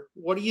here.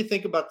 What do you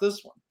think about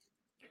this one?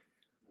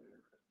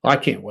 I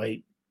can't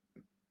wait.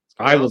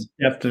 I will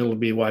definitely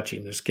be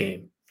watching this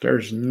game.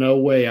 There's no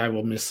way I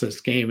will miss this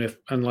game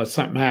unless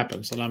something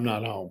happens and I'm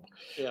not home.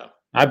 Yeah.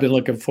 I've been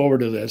looking forward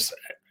to this.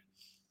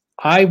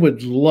 I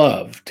would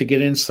love to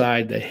get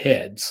inside the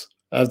heads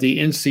of the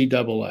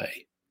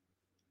NCAA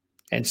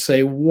and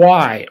say,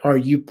 why are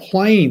you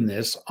playing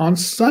this on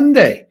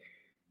Sunday?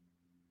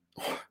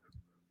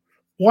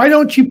 Why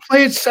don't you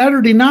play it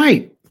Saturday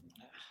night?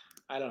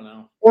 I don't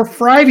know. Or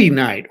Friday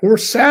night or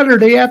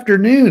Saturday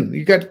afternoon.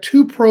 You got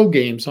 2 pro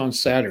games on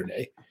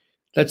Saturday.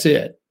 That's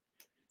it.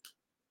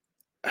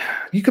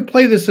 you could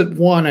play this at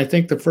 1. I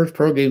think the first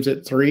pro game's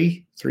at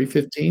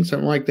 3:15,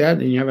 something like that,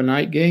 and you have a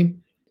night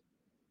game.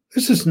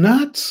 This is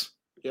nuts.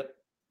 Yep.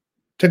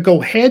 To go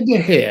head to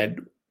head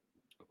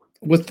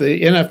with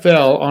the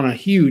NFL on a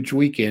huge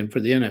weekend for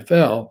the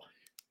NFL,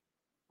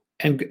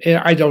 and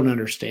I don't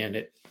understand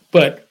it.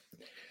 But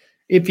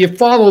if you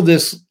follow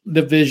this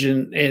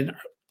division, and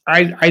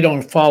I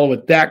don't follow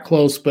it that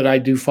close, but I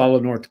do follow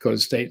North Dakota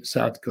State and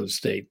South Dakota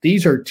State.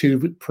 These are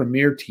two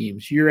premier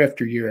teams year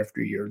after year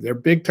after year. They're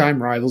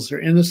big-time rivals. They're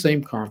in the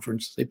same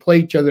conference. They play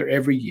each other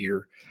every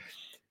year.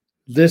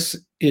 This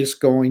is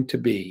going to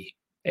be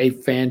a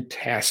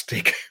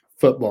fantastic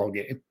football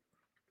game.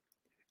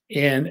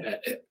 And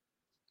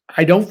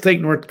I don't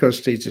think North Dakota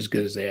State's as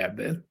good as they have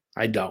been.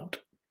 I don't.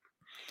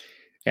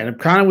 And I'm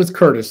kind of with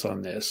Curtis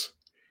on this.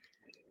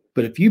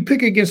 But if you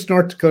pick against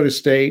North Dakota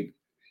State,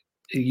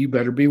 you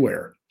better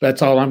beware.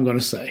 That's all I'm going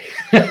to say.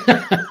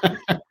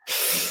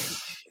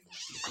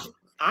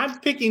 I'm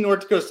picking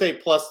North Dakota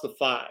State plus the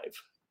 5.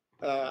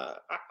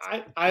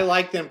 I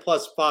like them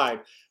plus 5.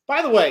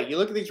 By the way, you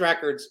look at these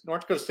records,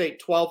 North Dakota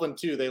State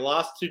 12-2. They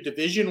lost to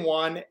Division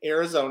I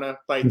Arizona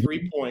by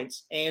 3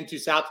 points and to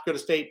South Dakota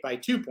State by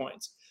 2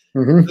 points.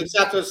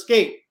 South Dakota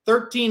State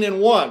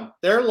 13-1.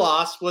 Their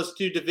loss was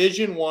to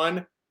Division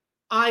I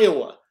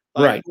Iowa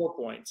by 4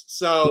 points.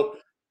 So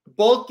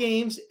both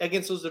games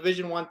against those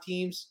Division I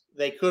teams,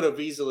 they could have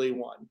easily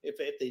won if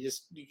they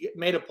just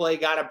made a play,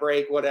 got a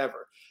break,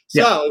 whatever.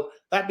 So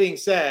that being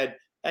said,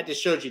 that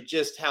just shows you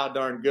just how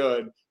darn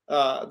good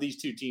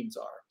these two teams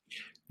are.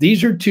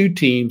 These are two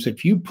teams,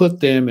 if you put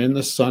them in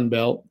the Sun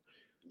Belt,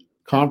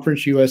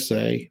 Conference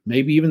USA,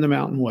 maybe even the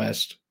Mountain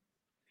West,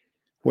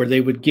 where they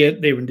would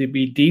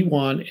be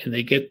D1 and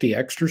they get the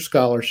extra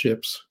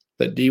scholarships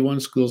that D1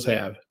 schools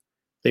have,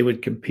 they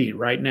would compete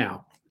right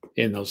now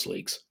in those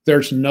leagues.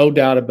 There's no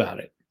doubt about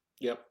it.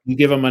 Yep. You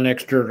give them an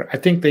extra, I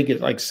think they get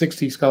like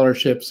 60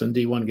 scholarships and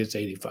D1 gets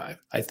 85,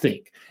 I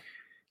think.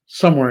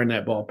 Somewhere in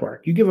that ballpark.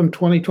 You give them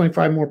 20,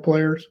 25 more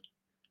players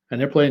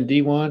and they're playing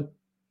D1,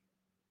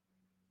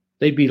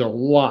 they beat a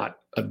lot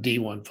of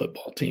D1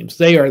 football teams.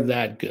 They are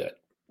that good.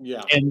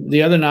 Yeah. And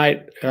the other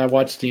night, I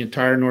watched the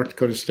entire North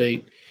Dakota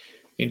State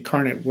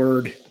Incarnate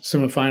Word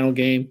semifinal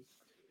game.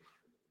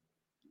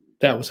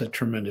 That was a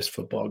tremendous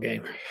football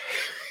game.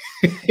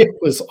 It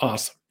was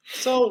awesome.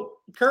 So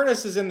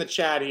Curtis is in the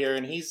chat here,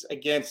 and he's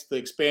against the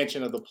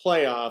expansion of the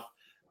playoff.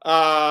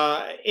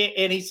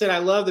 And he said, I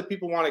love that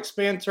people want to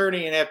expand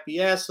tourney and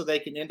FBS so they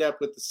can end up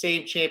with the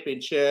same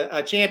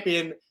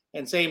champion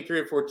and same 3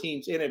 or 4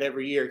 teams in it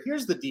every year.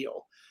 Here's the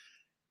deal.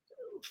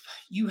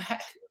 You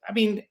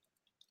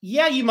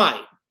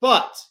might,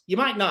 but you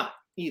might not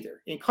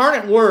either.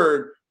 Incarnate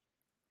Word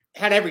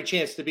had every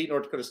chance to beat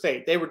North Dakota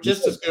State. They were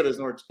just as good as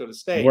North Dakota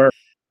State.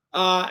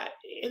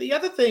 The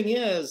other thing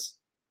is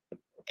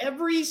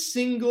every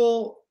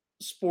single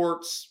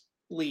sports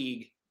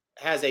league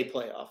has a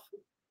playoff.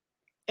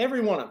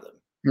 Every one of them.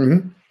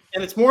 Mm-hmm.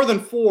 And it's more than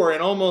 4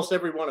 in almost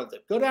every one of them.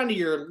 Go down to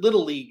your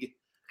little league,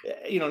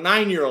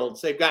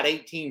 9-year-olds. They've got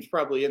 8 teams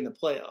probably in the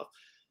playoff.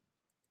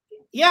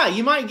 Yeah,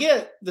 you might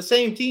get the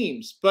same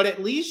teams, but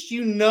at least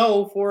you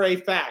know for a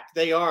fact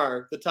they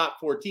are the top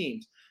 4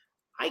 teams.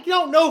 I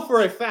don't know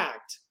for a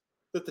fact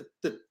that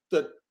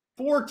the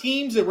 4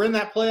 teams that were in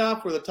that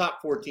playoff were the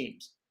top 4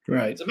 teams.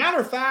 Right. As a matter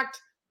of fact,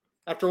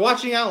 after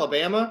watching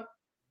Alabama,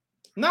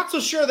 I'm not so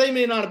sure they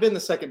may not have been the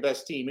second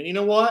best team. And you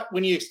know what?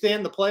 When you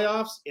extend the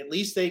playoffs, at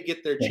least they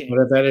get their chance.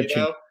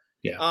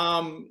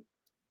 Yeah.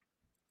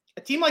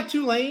 A team like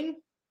Tulane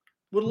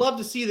would love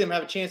to see them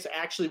have a chance to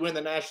actually win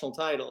the national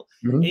title.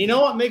 Mm-hmm. And you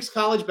know what makes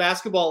college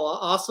basketball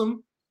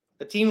awesome?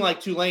 A team like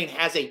Tulane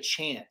has a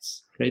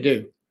chance. They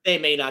do. They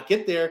may not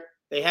get there.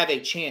 They have a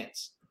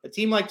chance. A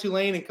team like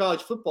Tulane in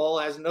college football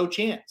has no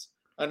chance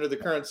under the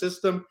current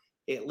system.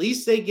 At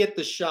least they get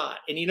the shot.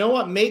 And you know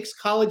what makes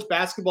college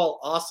basketball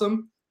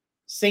awesome?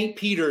 St.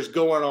 Peter's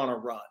going on a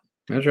run.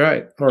 That's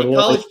right.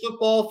 College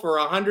football for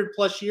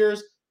 100+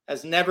 years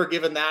has never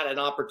given that an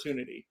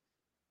opportunity.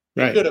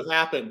 It could have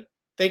happened.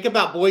 Think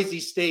about Boise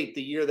State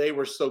the year they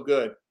were so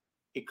good.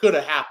 It could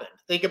have happened.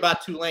 Think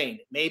about Tulane.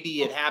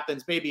 Maybe it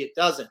happens. Maybe it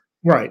doesn't.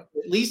 Right.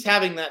 At least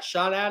having that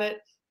shot at it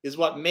is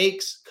what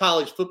makes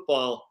college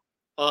football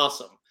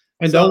awesome.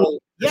 And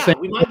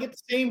we might get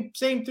the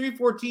same 3,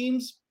 4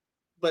 teams,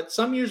 but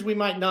some years we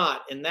might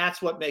not, and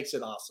that's what makes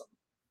it awesome.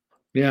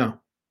 Yeah.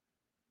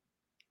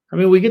 I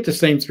mean, we get the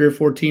same 3 or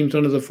 4 teams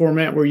under the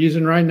format we're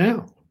using right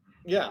now.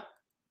 Yeah.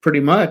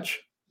 Pretty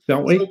much,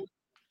 don't we? So,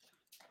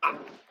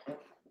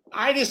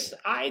 I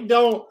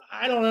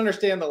don't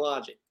understand the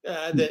logic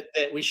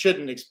that we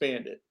shouldn't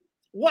expand it.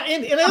 What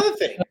and another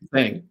thing,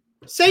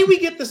 say we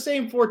get the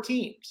same 4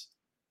 teams.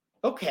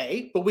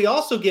 Okay, but we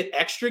also get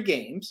extra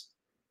games,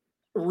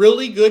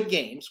 really good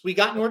games. We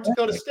got North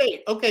Dakota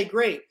State. Okay,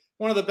 great.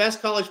 One of the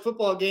best college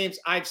football games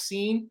I've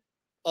seen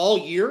all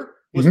year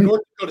was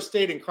North Dakota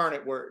State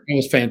Incarnate Word. It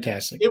was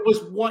fantastic. It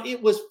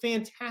was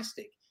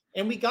fantastic.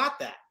 And we got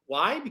that.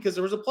 Why? Because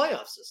there was a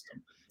playoff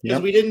system.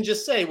 Because we didn't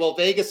just say, well,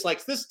 Vegas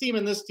likes this team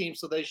and this team,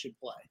 so they should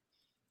play.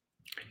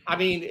 I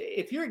mean,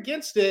 if you're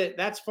against it,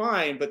 that's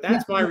fine, but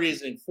that's my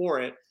reasoning for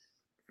it.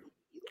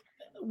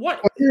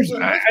 What?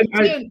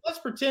 Let's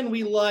pretend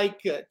we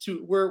like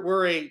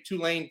we're a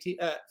Tulane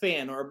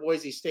fan or a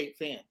Boise State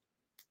fan.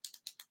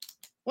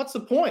 What's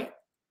the point?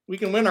 We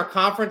can win our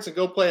conference and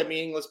go play a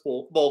meaningless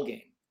bowl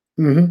game.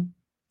 Mm-hmm.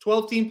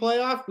 12-team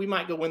playoff, we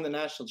might go win the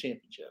national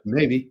championship.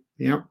 Maybe,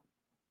 yeah.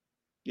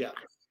 Yeah.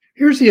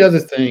 Here's the other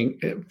thing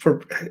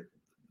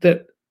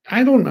that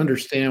I don't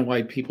understand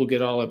why people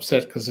get all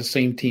upset because the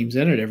same team's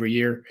in it every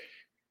year.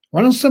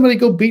 Why don't somebody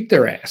go beat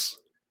their ass?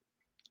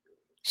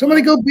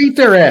 Somebody go beat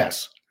their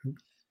ass.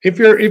 If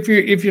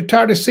you're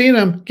tired of seeing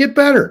them, get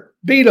better.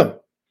 Beat them.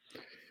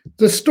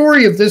 The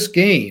story of this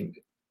game,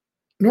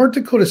 North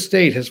Dakota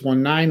State has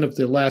won 9 of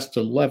the last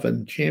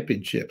 11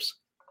 championships.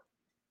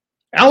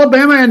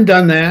 Alabama hadn't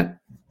done that.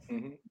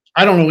 Mm-hmm.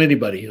 I don't know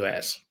anybody who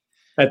has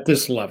at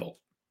this level.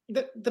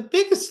 The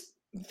biggest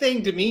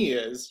thing to me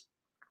is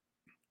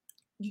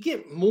you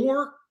get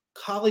more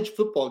college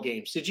football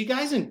games. Did you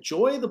guys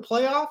enjoy the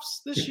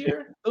playoffs this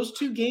year? Those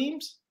 2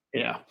 games?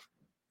 Yeah.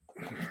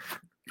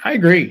 I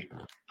agree.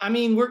 I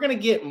mean, we're going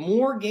to get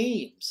more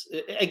games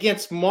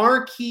against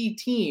marquee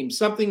teams,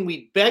 something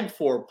we begged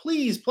for.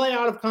 Please play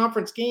out of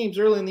conference games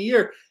early in the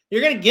year.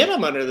 You're going to get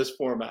them under this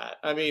format.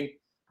 I mean,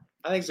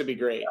 I think it's going to be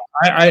great.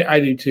 I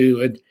do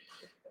too.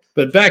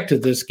 But back to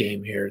this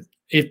game here.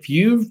 If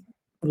you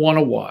want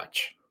to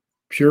watch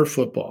pure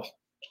football,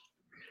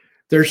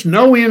 there's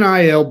no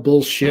NIL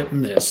bullshit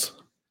in this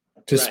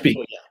to speak.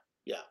 Well,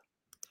 yeah.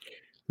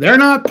 They're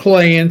not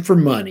playing for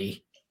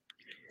money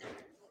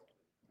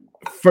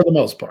for the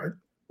most part.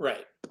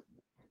 Right.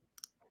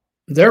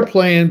 They're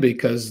playing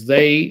because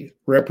they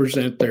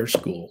represent their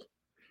school.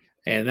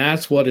 And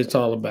that's what it's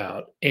all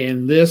about.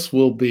 And this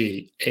will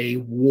be a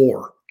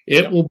war.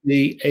 It will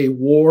be a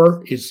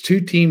war. It's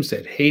 2 teams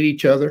that hate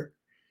each other.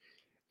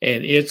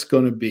 And it's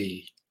going to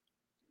be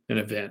an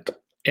event.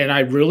 And I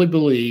really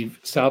believe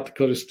South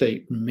Dakota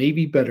State may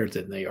be better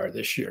than they are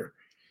this year.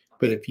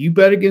 But if you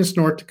bet against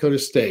North Dakota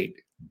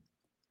State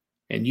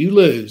and you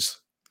lose,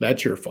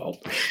 that's your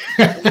fault.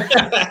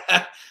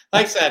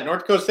 Like I said,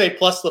 North Dakota State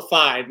plus the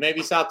 5.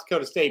 Maybe South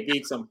Dakota State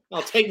beats them.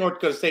 I'll take North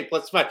Dakota State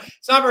plus 5.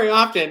 It's not very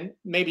often,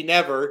 maybe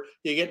never,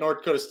 you get North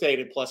Dakota State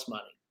at plus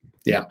money.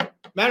 Yeah.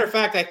 Matter of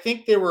fact, I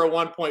think they were a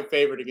 1-point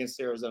favorite against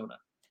Arizona.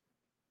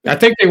 I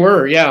think they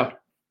were, yeah.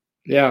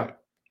 Yeah.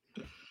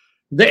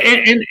 And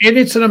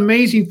it's an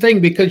amazing thing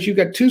because you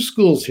got 2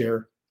 schools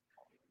here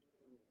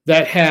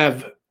that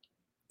have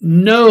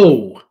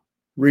no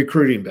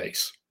recruiting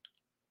base.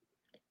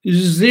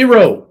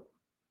 0.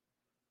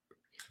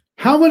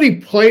 How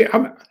many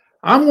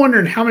I'm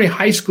wondering how many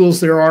high schools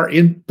there are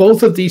in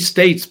both of these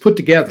states put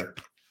together.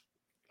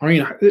 I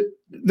mean,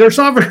 there's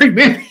not very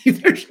many.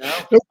 There's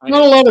not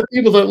a lot of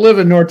people that live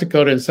in North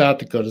Dakota and South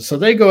Dakota. So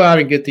they go out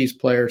and get these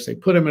players. They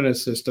put them in a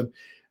system.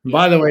 And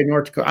by the way,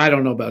 North Dakota, I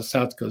don't know about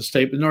South Dakota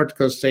State, but North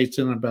Dakota State's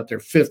in about their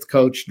 5th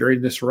coach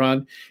during this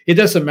run. It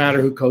doesn't matter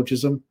who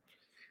coaches them.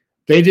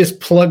 They just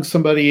plug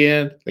somebody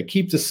in, they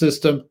keep the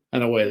system,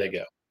 and away they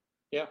go.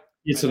 Yeah.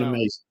 It's an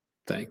amazing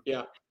thing.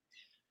 Yeah.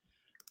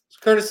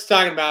 Curtis is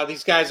talking about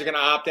these guys are going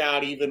to opt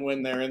out even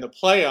when they're in the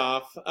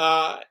playoff.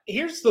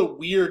 Here's the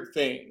weird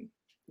thing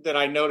that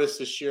I noticed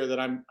this year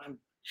that I'm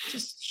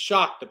just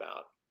shocked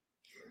about.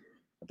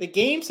 The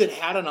games that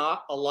had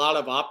a lot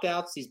of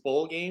opt-outs, these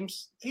bowl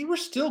games, they were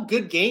still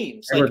good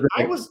games. Like,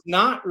 I was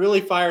not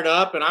really fired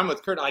up, and I'm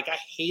with Kurt. Like, I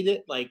hate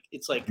it. Like,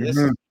 it's like this.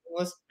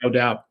 No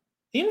doubt.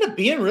 They ended up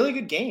being really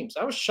good games.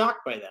 I was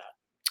shocked by that.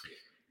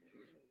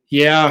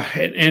 Yeah,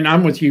 and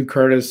I'm with you,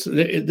 Curtis.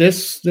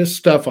 This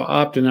stuff of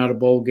opting out of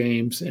bowl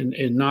games and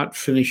not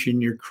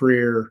finishing your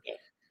career,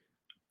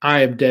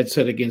 I am dead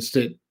set against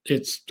it.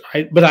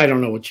 But I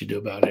don't know what you do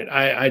about it.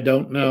 I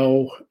don't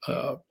know.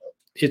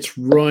 It's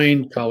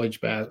ruined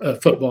college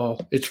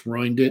football. It's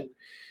ruined it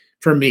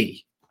for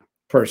me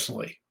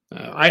personally.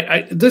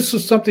 This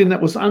was something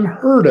that was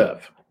unheard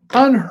of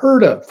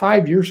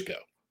 5 years ago.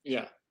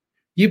 Yeah,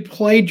 you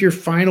played your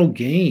final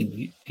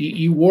game.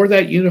 You wore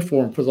that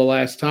uniform for the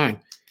last time.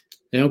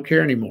 They don't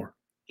care anymore.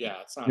 Yeah,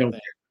 it's not a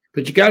thing.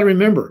 But you got to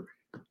remember,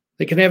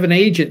 they can have an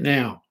agent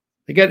now.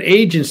 They got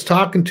agents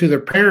talking to their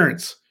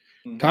parents,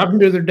 talking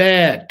to their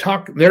dad.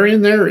 They're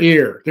in their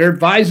ear. They're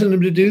advising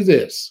them to do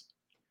this.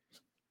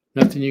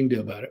 Nothing you can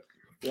do about it.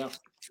 Yeah.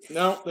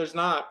 No, there's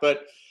not.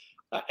 But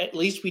at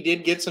least we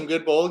did get some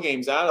good bowl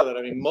games out of it.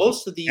 I mean,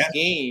 most of these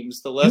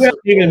games, the lesser. You haven't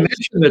even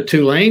mentioned the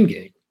Tulane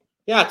game.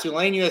 Yeah,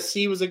 Tulane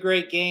USC was a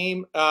great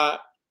game.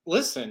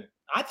 Listen,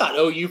 I thought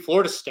OU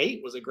Florida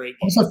State was a great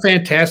game. It was a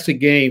fantastic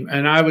game,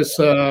 and I was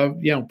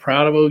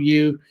proud of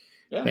OU.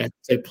 Yeah. And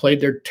they played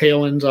their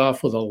tail ends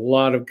off with a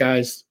lot of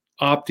guys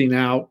opting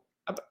out.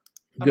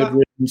 Good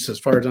riddance as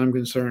far as I'm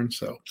concerned.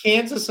 So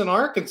Kansas and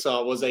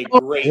Arkansas was a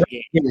great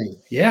game.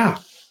 Yeah.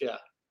 Yeah.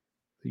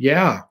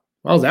 Yeah.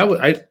 Well,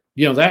 that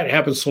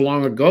happened so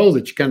long ago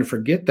that you kind of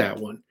forget that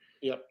one.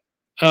 Yep.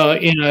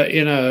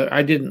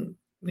 I didn't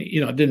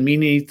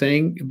mean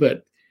anything,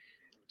 but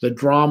the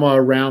drama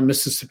around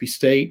Mississippi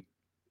State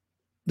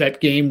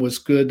that game was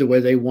good. The way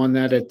they won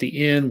that at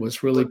the end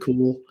was really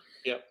cool.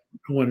 Yep.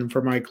 Winning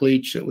for Mike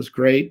Leach, it was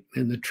great.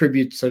 And the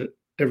tributes that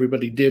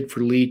everybody did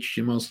for Leach,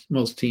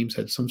 most teams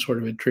had some sort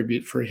of a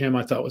tribute for him.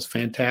 I thought was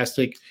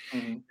fantastic.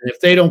 Mm-hmm. And if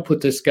they don't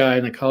put this guy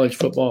in the College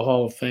Football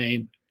Hall of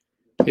Fame,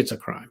 it's a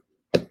crime.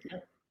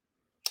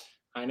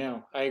 I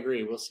know. I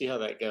agree. We'll see how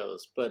that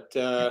goes. But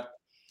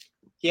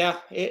yeah,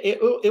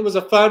 it was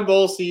a fun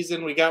bowl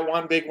season. We got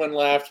one big one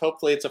left.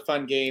 Hopefully it's a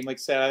fun game. Like I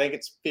said, I think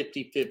it's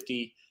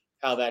 50-50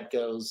 how that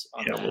goes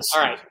on that.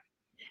 All right.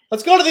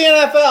 Let's go to the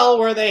NFL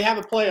where they have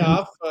a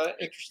playoff,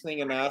 interesting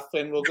enough.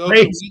 And we'll go to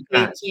week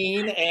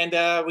 18.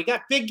 And we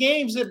got big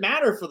games that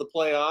matter for the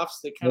playoffs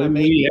that kind of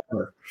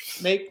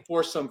make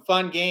for some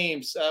fun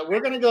games.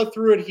 We're going to go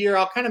through it here.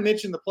 I'll kind of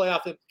mention the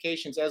playoff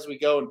implications as we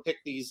go and pick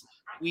these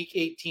week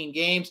 18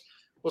 games.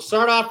 We'll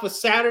start off with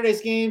Saturday's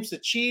games, the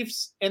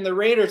Chiefs and the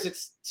Raiders.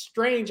 It's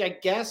strange. I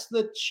guess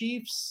the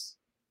Chiefs,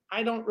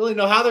 I don't really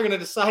know how they're going to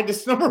decide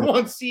this number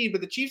one seed,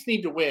 but the Chiefs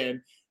need to win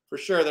for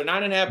sure. They're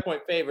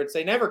 9.5-point favorites.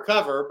 They never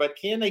cover, but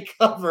can they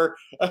cover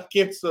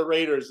against the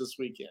Raiders this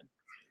weekend?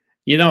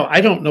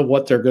 I don't know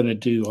what they're going to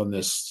do on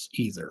this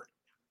either,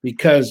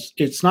 because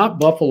it's not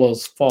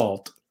Buffalo's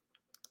fault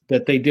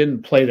that they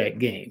didn't play that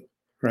game,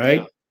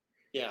 right?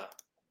 Yeah.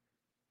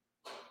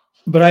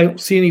 But I don't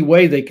see any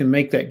way they can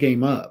make that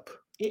game up.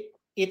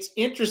 It's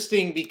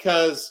interesting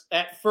because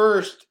at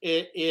first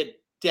it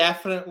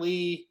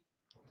definitely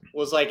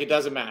was like, it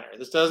doesn't matter.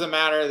 This doesn't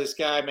matter. This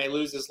guy may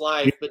lose his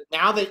life. But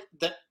now that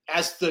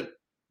as the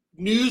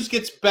news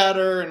gets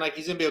better and like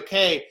he's going to be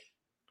okay,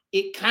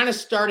 it kind of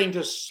starting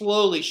to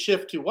slowly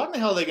shift to what the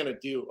hell are they going to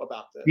do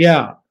about this?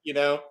 Yeah.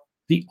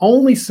 The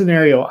only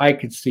scenario I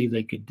could see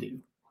they could do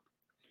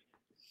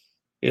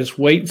is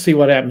wait and see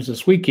what happens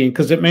this weekend,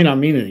 because it may not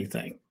mean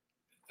anything.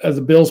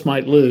 The Bills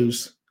might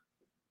lose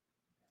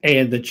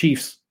and the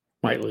Chiefs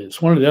might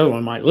lose. One or the other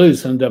one might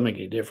lose, and it doesn't make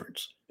any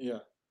difference. Yeah.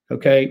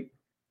 Okay.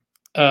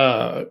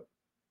 That's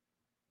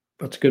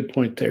a good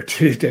point there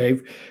too,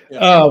 Dave.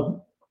 Yeah.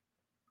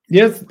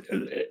 Yes.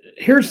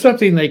 Here's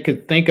something they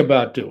could think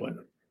about doing.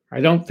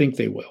 I don't think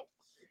they will.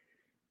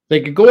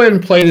 They could go ahead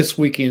and play this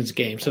weekend's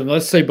games, and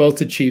let's say both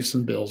the Chiefs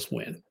and Bills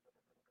win.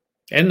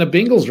 And the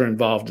Bengals are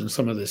involved in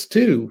some of this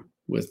too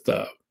with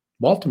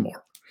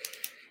Baltimore.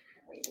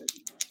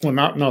 Well,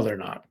 no, they're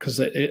not, because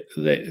they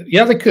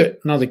could.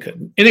 No, they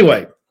couldn't.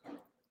 Anyway,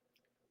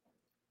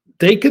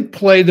 they could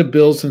play the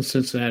Bills in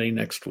Cincinnati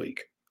next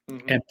week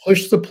and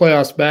push the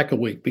playoffs back a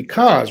week,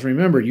 because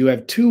remember, you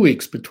have 2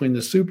 weeks between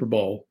the Super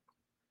Bowl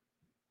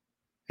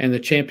and the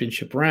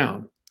championship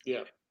round.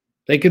 Yeah.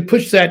 They could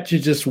push that to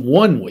just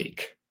 1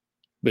 week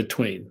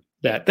between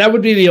that. That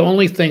would be the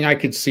only thing I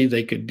could see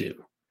they could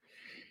do.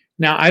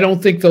 Now, I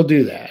don't think they'll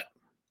do that.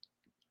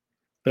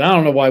 But I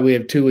don't know why we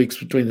have 2 weeks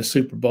between the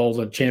Super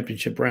Bowl and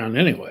championship round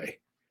anyway.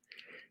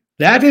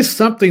 That is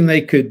something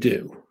they could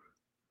do.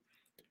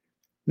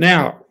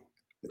 Now,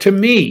 to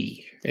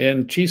me,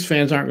 and Chiefs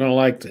fans aren't going to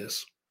like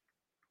this,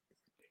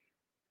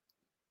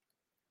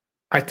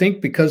 I think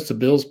because the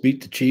Bills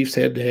beat the Chiefs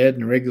head-to-head in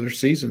the regular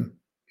season,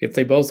 if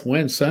they both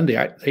win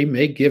Sunday, they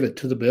may give it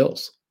to the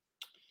Bills.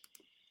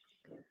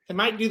 They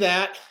might do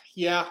that.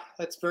 Yeah,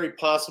 that's very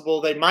possible.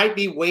 They might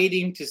be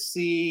waiting to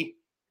see,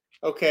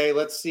 okay,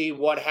 let's see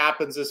what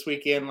happens this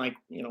weekend. Like,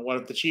 what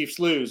if the Chiefs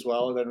lose?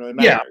 Well, it doesn't really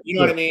matter. Yeah. You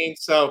know what I mean?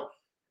 So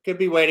could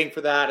be waiting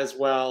for that as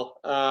well.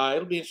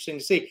 It'll be interesting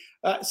to see.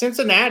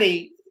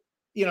 Cincinnati,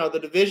 the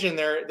division,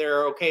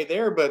 they're okay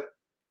there, but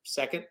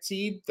second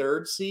seed,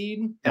 third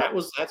seed,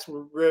 that's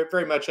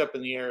very much up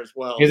in the air as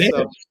well. It is.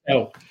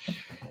 Oh.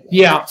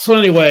 Yeah. So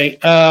anyway,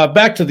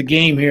 back to the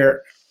game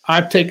here.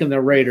 I've taken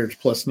the Raiders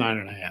plus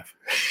 9.5.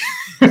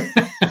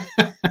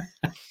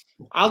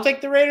 I'll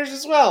take the Raiders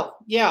as well.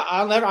 Yeah,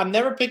 I'm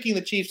never picking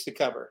the Chiefs to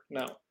cover.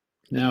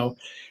 No.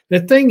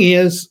 The thing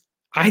is,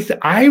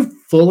 I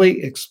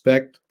fully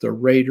expect the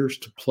Raiders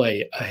to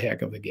play a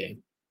heck of a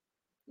game.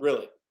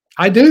 Really?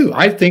 I do.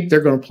 I think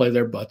they're going to play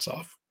their butts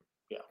off.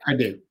 Yeah. I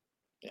do.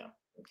 Yeah.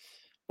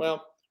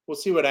 Well, we'll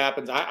see what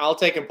happens. I'll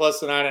take them plus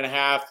the 9.5.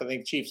 I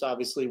think Chiefs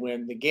obviously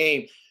win the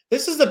game.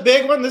 This is the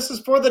big one. This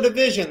is for the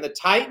division. The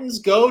Titans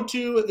go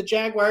to the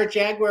Jaguars.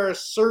 Jaguars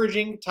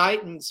surging.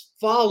 Titans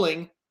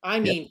falling.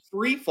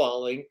 Free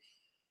falling.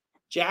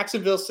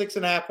 Jacksonville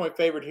 6.5-point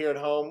favorite here at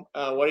home.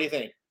 What do you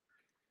think?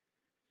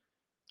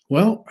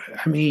 Well,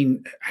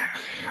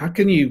 how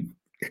can you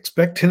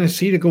expect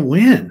Tennessee to go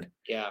win?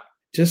 Yeah.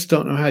 Just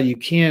don't know how you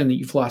can.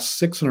 You've lost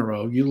 6 in a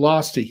row. You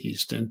lost to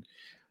Houston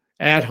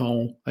at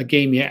home, a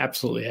game you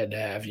absolutely had to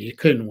have. You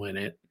couldn't win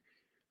it.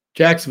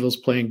 Jacksonville's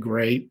playing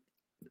great.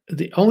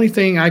 The only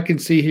thing I can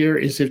see here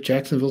is if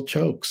Jacksonville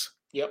chokes.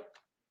 Yep.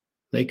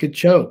 They could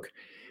choke.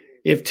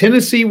 If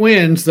Tennessee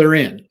wins, they're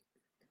in.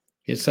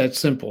 It's that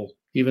simple.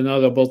 Even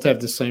though they'll both have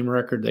the same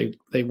record,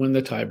 they win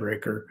the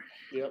tiebreaker.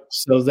 Yep.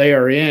 So they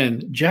are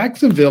in.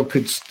 Jacksonville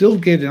could still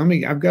get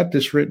in. I've got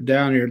this written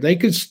down here. They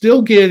could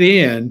still get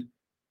in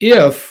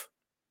if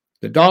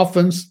the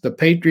Dolphins, the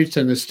Patriots,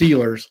 and the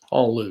Steelers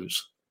all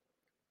lose.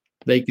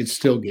 They could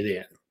still get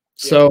in.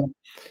 So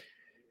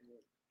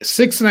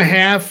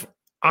 6.5,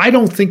 I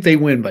don't think they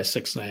win by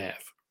 6.5.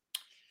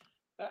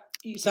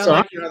 You sound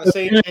like you're on the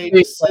same page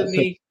as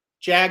Sydney.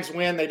 Jags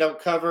win. They don't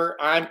cover.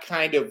 I'm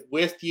kind of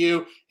with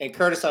you. And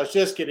Curtis, I was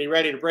just getting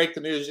ready to break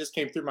the news. It just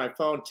came through my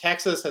phone.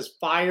 Texas has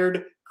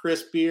fired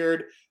Chris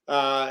Beard,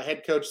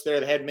 head coach there,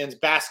 the head men's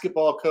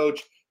basketball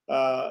coach,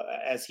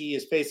 as he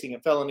is facing a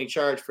felony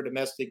charge for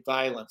domestic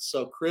violence.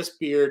 So Chris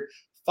Beard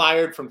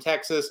fired from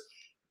Texas.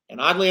 And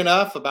oddly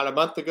enough, about a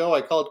month ago,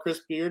 I called Chris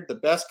Beard the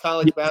best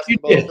college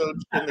basketball coach in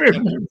the country,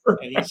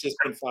 and he's just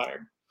been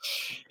fired.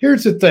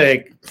 Here's the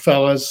thing,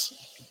 fellas.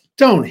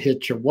 Don't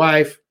hit your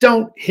wife.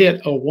 Don't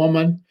hit a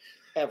woman.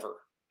 Ever.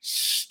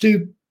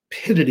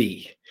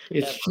 Stupidity.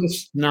 It's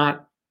just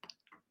not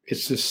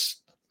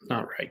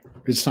right.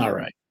 It's not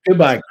right.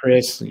 Goodbye,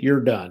 Chris.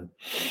 You're done.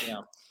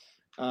 Yeah.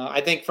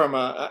 I think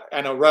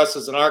I know Russ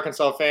is an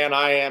Arkansas fan.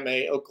 I am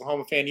a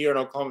Oklahoma fan. You're an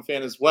Oklahoma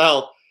fan as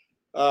well.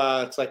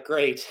 It's like,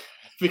 great.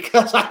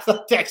 Because I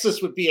thought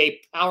Texas would be a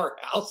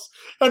powerhouse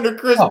under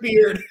Chris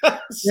Beard.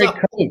 Great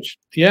coach.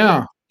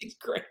 Yeah. He's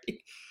great.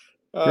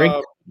 Great.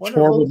 Wonder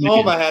if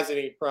Oklahoma has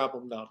any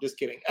problem. No, just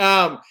kidding.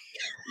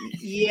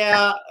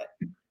 Yeah.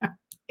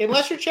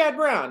 Unless you're Chad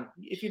Brown.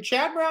 If you're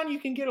Chad Brown, you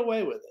can get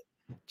away with it.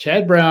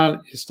 Chad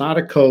Brown is not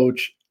a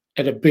coach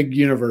at a big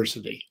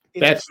university.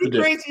 It's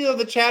crazy though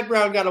that Chad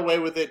Brown got away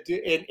with it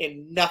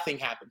and nothing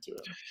happened to him.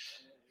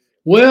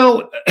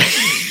 Well,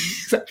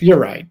 you're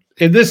right.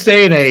 In this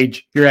day and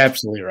age, you're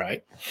absolutely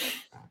right.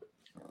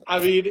 I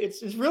mean,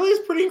 it's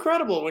pretty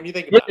incredible when you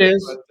think about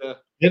it.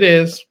 It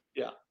is.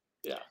 Yeah.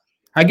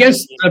 I guess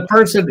the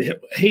person,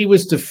 he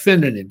was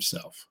defending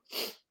himself.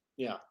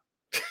 Yeah.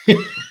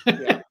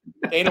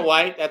 Dana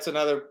White, that's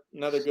another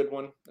good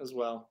one as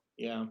well.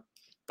 Yeah.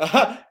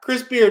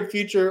 Chris Beard,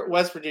 future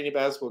West Virginia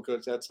basketball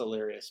coach. That's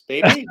hilarious,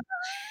 baby.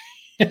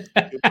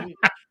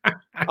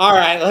 All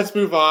right, let's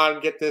move on.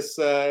 Get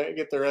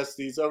the rest of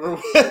these over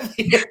with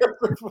here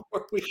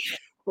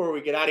before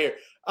we get out of here.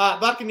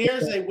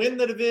 Buccaneers, they win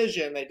the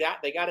division. They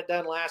got it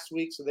done last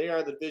week, so they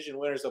are the division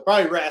winners. They'll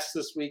probably rest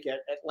this week at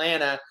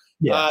Atlanta.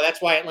 Yeah.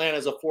 That's why Atlanta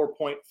is a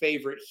 4-point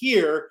favorite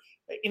here.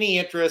 Any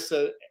interest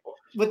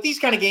with these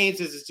kind of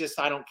games is just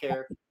I don't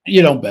care.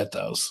 You don't bet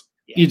those.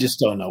 Yeah. You just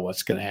don't know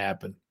what's going to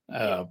happen.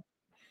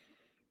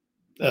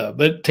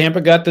 But Tampa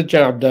got the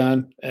job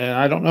done, and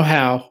I don't know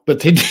how, but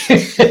they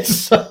did.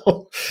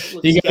 So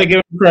you got to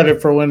give them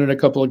credit for winning a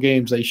couple of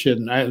games they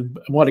shouldn't.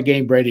 What a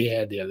game Brady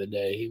had the other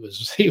day. He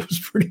was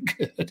pretty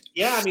good.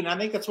 Yeah, I mean, I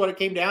think that's what it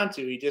came down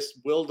to. He just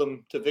willed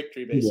them to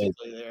victory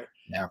basically there.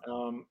 Yeah.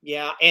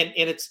 And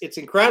it's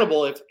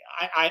incredible. If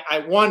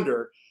I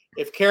wonder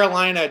if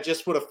Carolina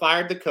just would have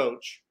fired the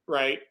coach,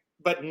 right,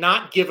 but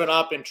not given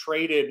up and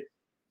traded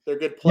their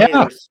good players.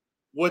 Yeah.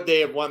 Would they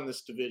have won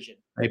this division?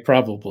 They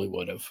probably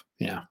would have.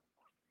 Yeah.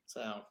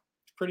 So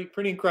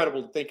pretty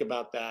incredible to think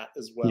about that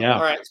as well. Yeah.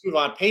 All right, let's move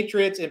on.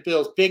 Patriots and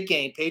Bills, big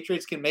game.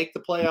 Patriots can make the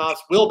playoffs,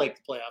 will make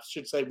the playoffs,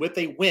 should say, with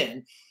a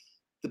win.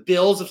 The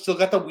Bills have still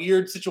got the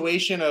weird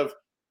situation of,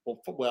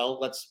 well,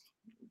 let's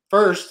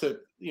first,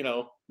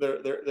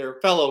 their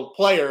fellow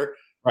player,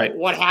 right?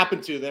 What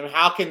happened to them?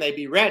 How can they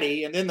be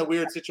ready? And then the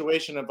weird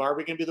situation of, are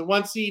we going to be the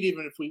 1 seed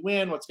even if we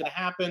win? What's going to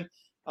happen?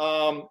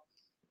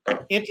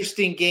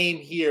 Interesting game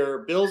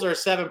here. Bills are a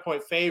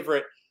 7-point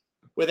favorite.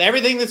 With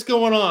everything that's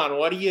going on,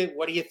 what do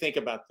you think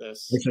about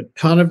this? There's a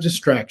ton of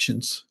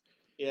distractions.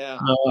 Yeah.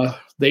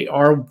 They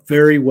are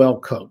very well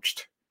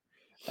coached.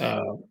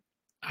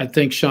 I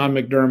think Sean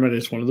McDermott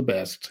is one of the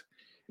best.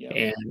 Yeah.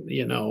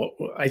 And,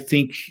 I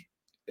think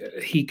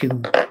he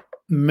can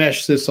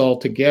mesh this all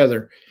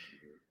together.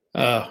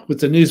 With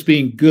the news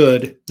being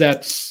good,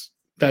 that's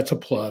a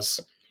plus.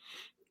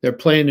 They're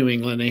playing New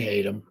England. They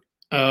hate them.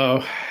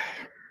 But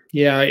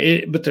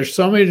there's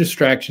so many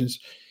distractions.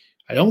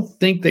 I don't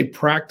think they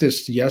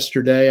practiced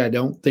yesterday. I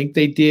don't think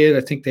they did.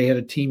 I think they had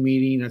a team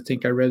meeting. I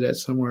think I read that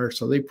somewhere.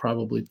 So they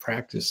probably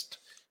practiced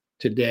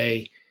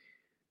today.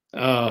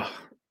 You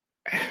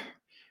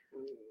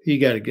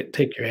got to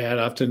take your hat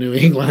off to New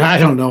England. I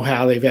don't know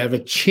how they've had a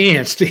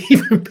chance to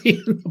even be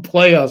in the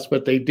playoffs,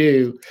 but they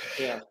do.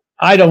 Yeah.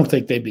 I don't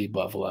think they beat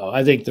Buffalo.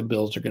 I think the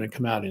Bills are going to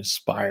come out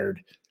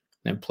inspired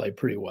and play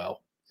pretty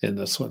well in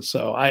this one.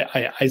 So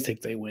I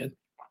think they win.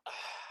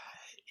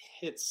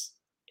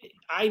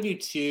 I do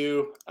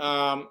too.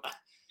 I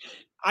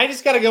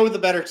just got to go with the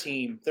better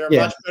team. They're a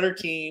much better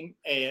team,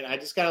 and I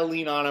just got to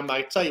lean on them.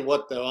 I tell you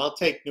what, though, I'll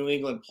take New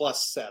England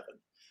 +7.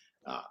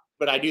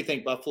 But I do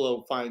think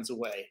Buffalo finds a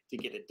way to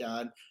get it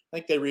done. I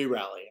think they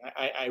re-rally.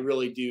 I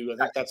really do. I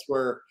think that's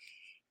where,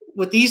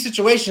 with these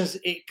situations,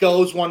 it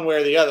goes one way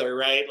or the other,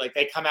 right? Like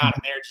they come out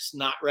and they're just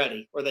not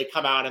ready, or they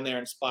come out and they're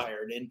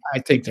inspired. And I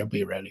think they'll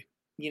be ready.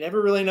 You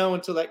never really know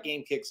until that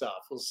game kicks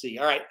off. We'll see.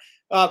 All right.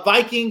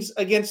 Vikings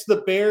against the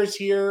Bears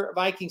here.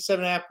 Vikings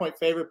 7.5-point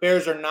favorite.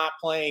 Bears are not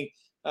playing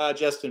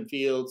Justin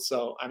Fields.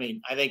 So, I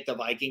mean, I think the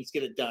Vikings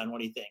get it done. What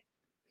do you think?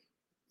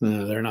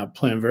 They're not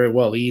playing very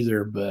well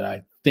either, but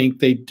I think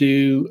they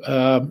do.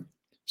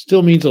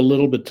 Still means a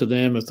little bit to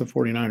them if the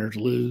 49ers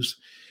lose.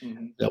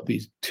 Mm-hmm. They'll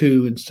be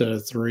 2 instead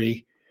of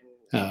 3.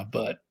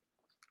 But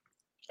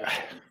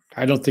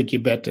I don't think you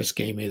bet this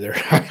game either.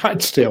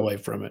 I'd stay away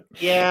from it.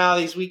 Yeah,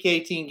 these Week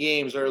 18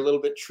 games are a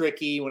little bit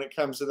tricky when it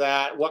comes to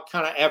that. What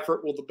kind of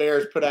effort will the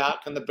Bears put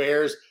out? Can the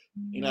Bears,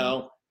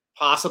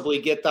 possibly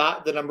get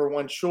the number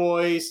one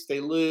choice? They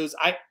lose.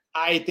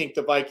 I think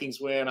the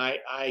Vikings win.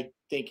 I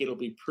think it'll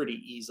be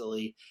pretty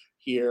easily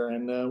here,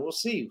 and we'll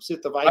see. We'll see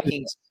if the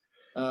Vikings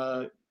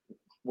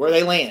where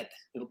they land.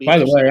 It'll be. By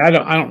the way, I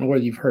don't know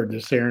whether you've heard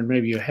this, Aaron.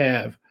 Maybe you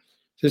have.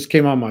 Just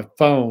came on my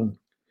phone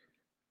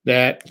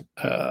that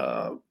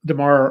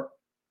DeMar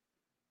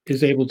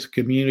is able to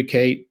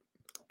communicate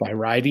by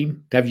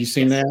writing. Have you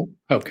seen that?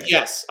 Okay.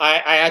 Yes, I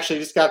actually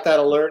just got that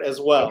alert as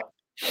well.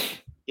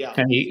 Yeah.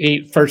 And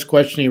he first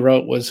question he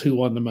wrote was who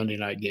won the Monday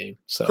night game.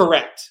 So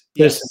correct.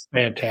 This is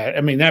fantastic.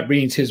 I mean, that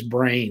means his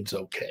brain's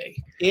okay.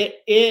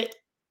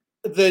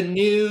 The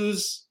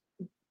news,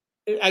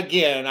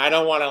 again, I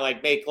don't want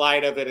to make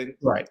light of it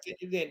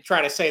and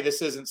try to say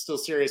this isn't still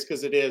serious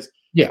because it is.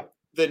 Yeah.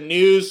 The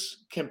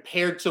news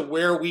compared to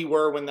where we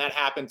were when that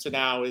happened to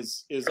now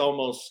is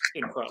almost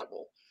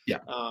incredible. Yeah.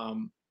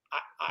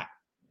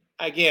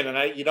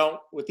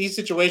 With these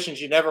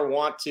situations, you never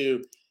want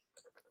to,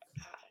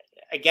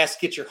 I guess,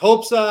 get your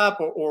hopes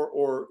up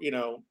or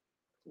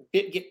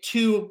get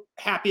too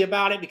happy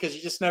about it because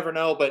you just never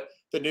know. But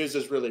the news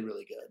is really,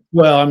 really good.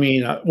 Well, I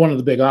mean, one of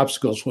the big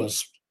obstacles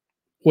was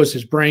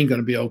his brain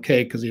going to be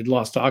okay because he had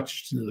lost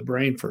oxygen to the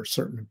brain for a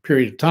certain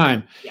period of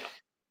time. Yeah.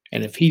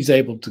 And if he's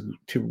able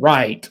to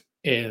write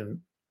and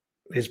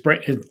his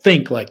brain and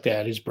think like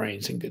that, his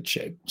brain's in good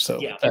shape. So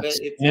that's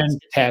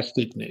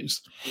fantastic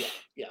news.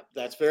 Yeah,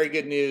 that's very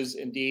good news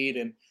indeed.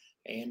 And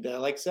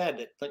like I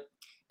said,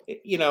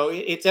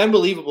 it's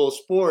unbelievable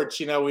sports.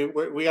 We got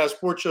a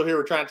sports show here.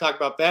 We're trying to talk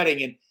about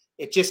betting, and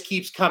it just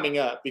keeps coming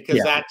up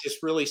because that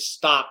just really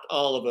stopped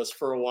all of us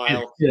for a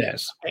while.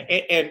 Yes,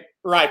 and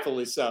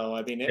rightfully so.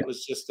 I mean, it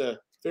was just a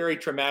very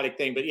traumatic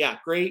thing. But yeah,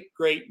 great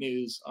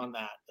news on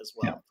that as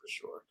well for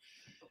sure.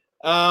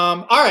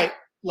 All right,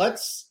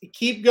 let's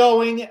keep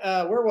going.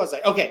 Where was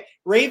I? Okay,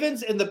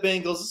 Ravens and the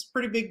Bengals. This is a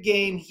pretty big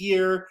game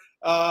here.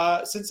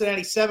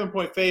 Cincinnati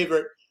 7-point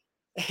favorite.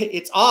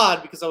 It's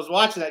odd because I was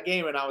watching that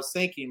game and I was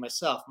thinking to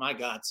myself, my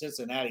God,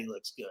 Cincinnati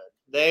looks good.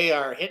 They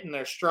are hitting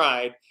their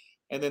stride.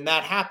 And then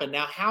that happened.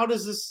 Now, how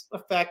does this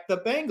affect the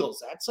Bengals?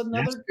 That's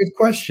another good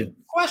question.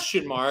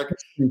 Question mark.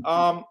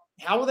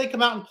 How will they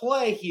come out and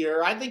play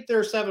here? I think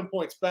they're 7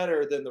 points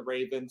better than the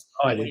Ravens.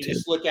 I do when you too.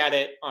 Just look at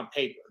it on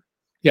paper.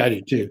 Yeah, I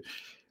do too.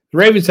 The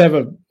Ravens have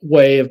a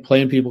way of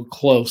playing people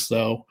close,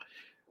 though.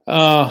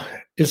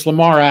 Is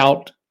Lamar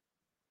out?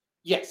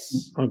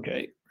 Yes.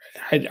 Okay.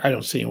 I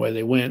don't see any way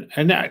they win.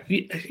 And that,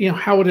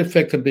 how would it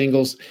affect the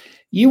Bengals?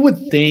 You would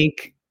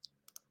think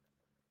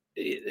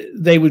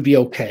they would be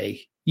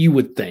okay. You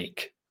would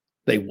think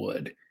they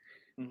would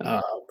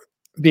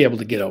be able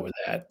to get over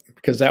that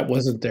because that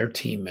wasn't their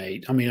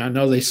teammate. I mean, I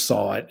know they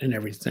saw it and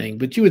everything,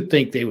 but you would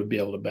think they would be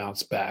able to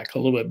bounce back a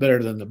little bit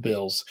better than the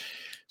Bills.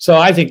 So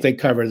I think they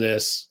cover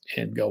this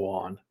and go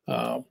on.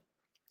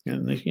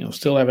 And they,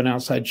 still have an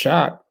outside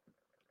shot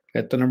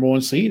at the number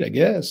one seed, I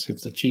guess,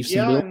 if the Chiefs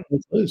and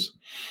Bills lose.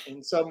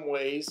 In some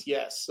ways,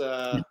 yes.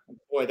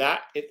 Boy,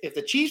 that if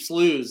the Chiefs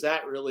lose,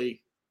 that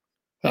really.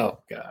 Oh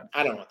God!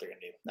 I don't know what they're gonna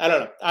do. I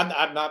don't know.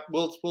 I'm not.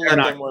 We'll let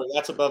them work.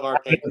 That's above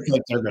our pay. I don't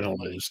think they're gonna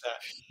lose.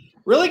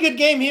 Really good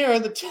game here.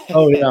 The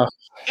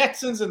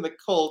Texans and the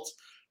Colts.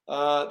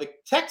 The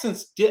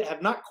Texans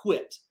have not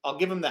quit. I'll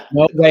give them that.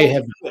 No, they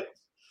have quit.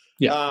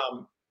 Yeah.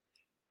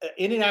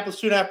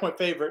 Indianapolis 2.5-point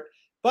favorite.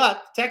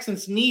 But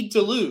Texans need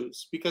to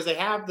lose because they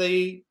have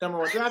the number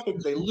one draft pick.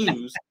 They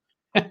lose.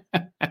 So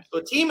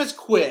a team has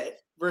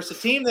quit versus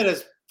a team that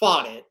has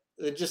fought it.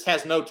 That just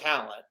has no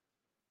talent.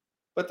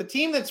 But the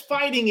team that's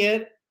fighting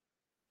it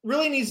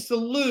really needs to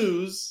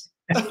lose.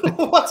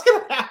 What's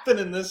going to happen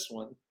in this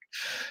one?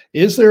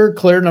 Is there a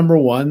clear number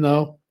one,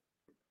 though?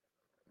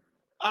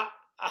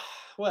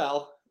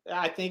 Well,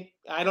 I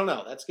don't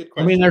know. That's a good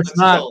question. I mean, there's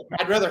not.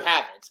 I'd rather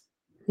have it.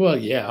 Well,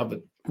 yeah,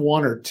 but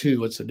one or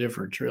two, what's the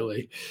difference,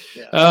 really?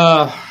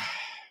 Yeah.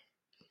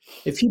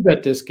 If you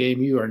bet this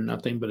game, you are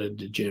nothing but a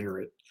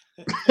degenerate.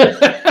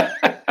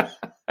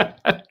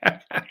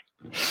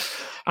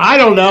 I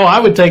don't know. I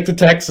would take the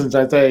Texans,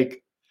 I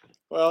think.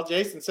 Well,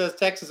 Jason says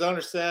Texas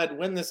owner said,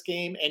 win this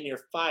game and you're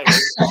fired.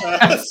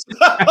 That's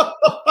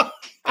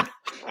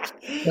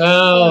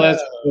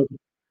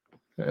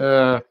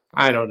good.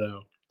 I don't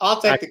know.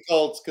 I'll take the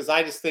Colts because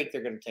I just think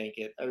they're going to take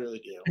it. I really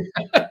do.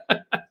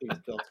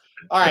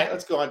 All right,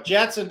 let's go on.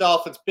 Jets and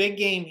Dolphins. Big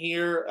game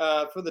here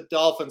for the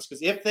Dolphins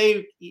because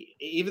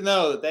even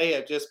though they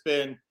have just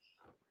been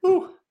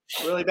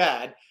really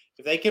bad,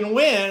 if they can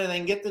win and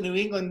then get the New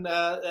England,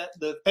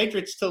 the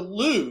Patriots to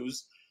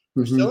lose,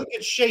 we're still in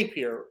good shape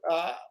here.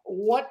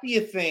 What do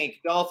you think,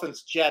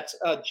 Dolphins, Jets?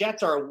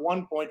 Jets are a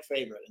 1-point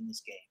favorite in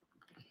this game.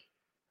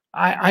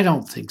 I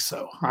don't think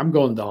so. I'm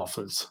going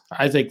Dolphins.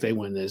 I think they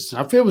win this.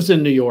 Now, if it was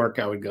in New York,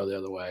 I would go the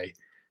other way.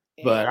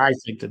 But I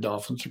think the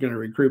Dolphins are going to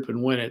regroup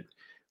and win it.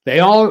 They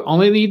all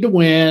only need to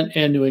win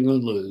and New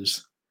England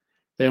lose.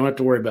 They don't have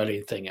to worry about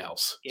anything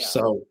else. Yeah.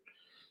 So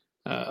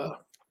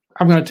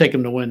I'm going to take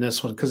them to win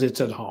this one because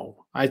it's at home.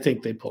 I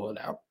think they pull it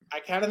out. I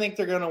kind of think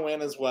they're going to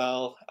win as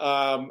well.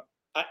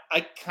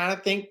 I kind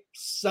of think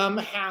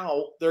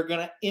somehow they're going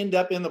to end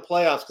up in the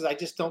playoffs because I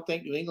just don't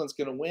think New England's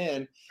going to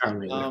win.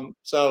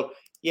 So,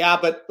 yeah,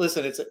 but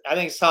listen, I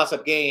think it's a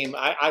toss-up game.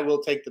 I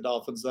will take the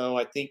Dolphins, though.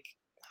 I think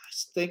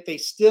they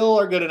still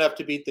are good enough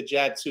to beat the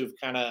Jets, who've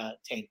kind of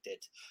tanked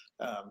it.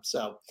 All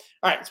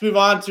right, let's move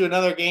on to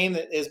another game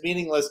that is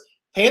meaningless.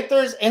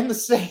 Panthers and the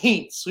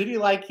Saints. Who do you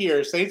like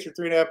here? Saints are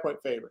 3.5-point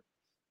favorite.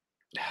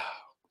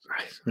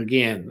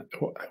 Again,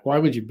 why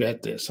would you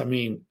bet this? I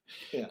mean,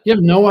 you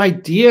have no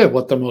idea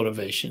what the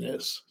motivation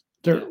is.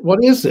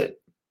 What is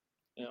it?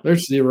 Yeah.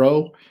 There's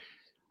zero.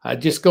 I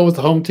just go with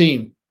the home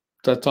team.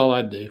 That's all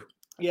I do.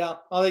 Yeah,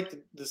 I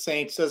think the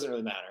Saints doesn't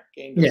really matter.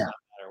 Game does not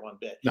matter one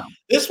bit. No.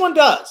 This one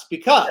does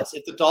because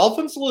if the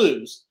Dolphins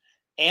lose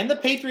and the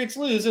Patriots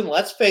lose, and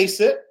let's face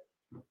it,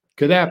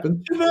 could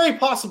happen. Two very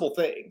possible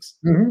things.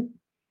 Mm-hmm.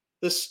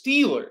 The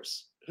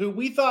Steelers, who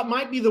we thought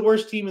might be the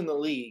worst team in the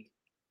league,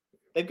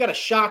 they've got a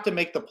shot to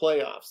make the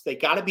playoffs. They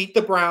got to beat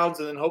the Browns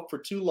and then hope for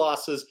 2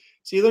 losses.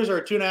 Steelers are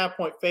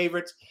 2.5-point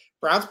favorites.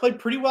 Browns played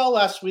pretty well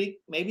last week.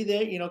 Maybe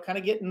they're, kind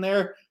of getting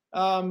their,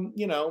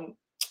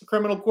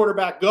 criminal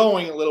quarterback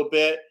going a little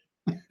bit.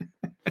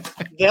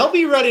 They'll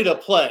be ready to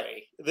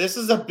play. This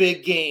is a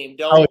big game.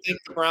 Don't think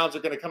the Browns are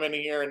going to come in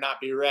here and not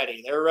be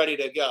ready. They're ready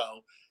to go.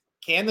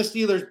 Can the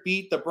Steelers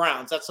beat the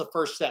Browns? That's the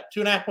first step.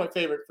 2.5-point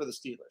favorite for the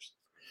Steelers.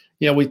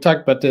 Yeah, we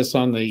talked about this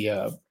on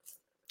the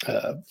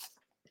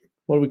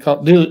what do we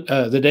call it?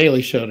 The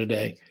Daily Show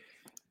today.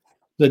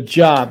 The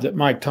job that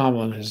Mike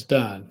Tomlin has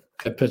done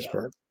at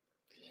Pittsburgh.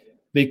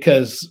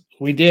 Because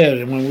we did,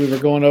 and when we were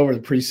going over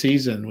the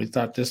preseason, we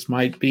thought this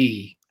might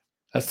be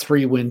a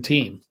 3-win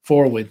team,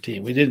 4-win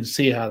team. We didn't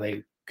see how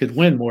they could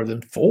win more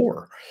than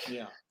 4.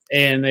 Yeah.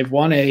 And they've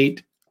won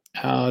 8.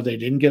 They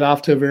didn't get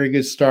off to a very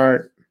good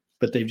start,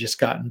 but they've just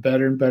gotten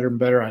better and better and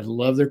better. I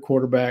love their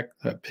quarterback,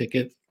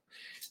 Pickett.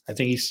 I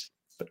think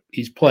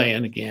he's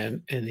playing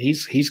again, and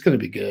he's going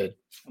to be good.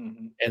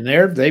 Mm-hmm.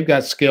 And they've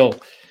got skill.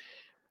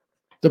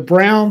 The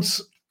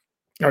Browns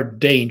are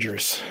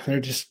dangerous. They're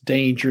just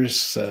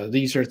dangerous.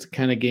 These are the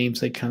kind of games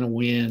they kind of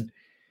win.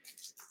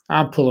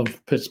 I'm pulling for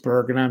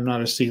Pittsburgh, and I'm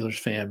not a Steelers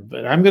fan,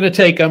 but I'm going to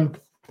take them.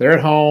 They're at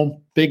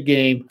home, big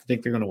game. I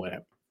think they're going to win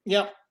it.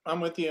 Yep,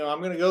 I'm with you. I'm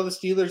going to go the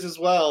Steelers as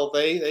well.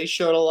 They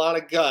showed a lot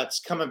of guts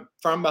coming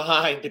from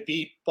behind to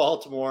beat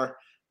Baltimore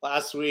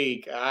last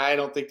week. I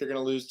don't think they're going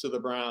to lose to the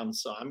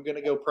Browns, so I'm going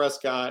to go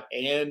Prescott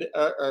and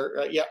not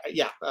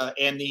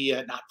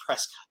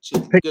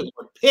Prescott,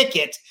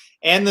 Pickett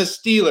and the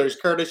Steelers.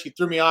 Curtis, you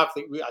threw me off.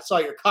 I saw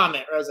your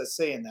comment as I was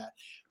saying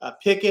that.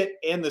 Pickett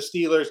and the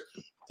Steelers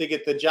to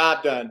get the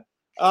job done.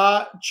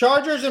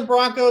 Chargers and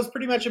Broncos,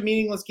 pretty much a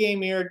meaningless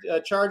game here.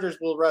 Chargers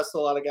will rest a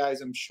lot of guys,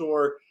 I'm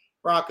sure.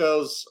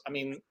 Broncos, I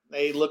mean,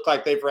 they look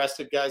like they've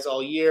rested guys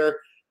all year.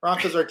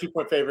 Broncos are a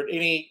 2-point favorite.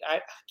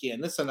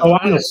 This is another.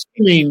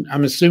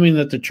 I'm assuming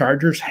that the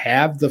Chargers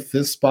have the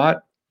 5th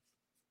spot.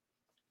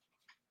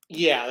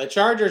 Yeah, the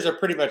Chargers are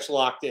pretty much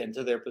locked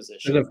into their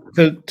position.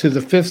 To the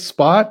 5th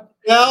spot?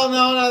 Well,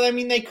 no. I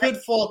mean, they could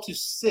fall to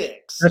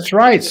 6. That's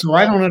right. So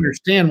I don't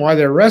understand why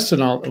they're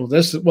resting all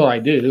this. Well, I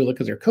do.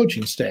 Look at their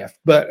coaching staff.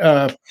 But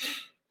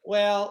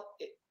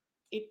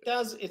it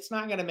does. It's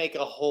not going to make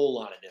a whole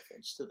lot of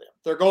difference to them.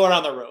 They're going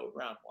on the road,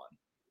 round 1.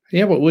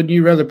 Yeah, but wouldn't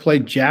you rather play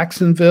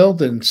Jacksonville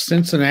than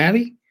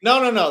Cincinnati?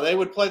 No. They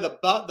would play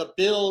the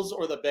Bills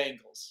or the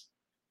Bengals.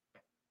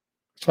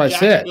 That's what I said.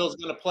 Jacksonville's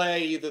going to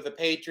play either the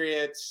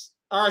Patriots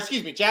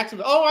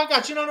Jacksonville. Oh, I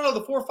got you. No.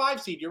 The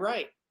 4-5 seed. You're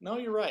right. No,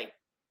 you're right.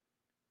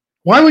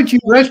 Why would you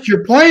rest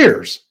your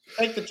players?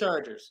 Take the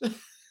Chargers.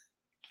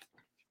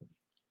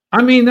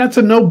 I mean, that's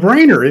a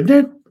no-brainer, isn't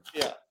it?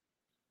 Yeah.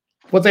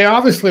 But they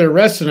obviously are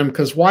resting them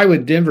because why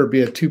would Denver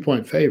be a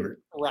 2-point favorite?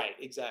 Right,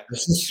 exactly.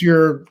 This is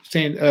your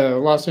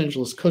Los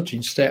Angeles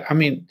coaching staff. I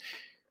mean,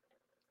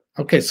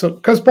 okay, so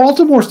because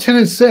Baltimore's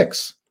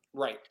 10-6.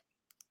 Right.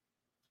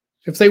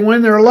 If they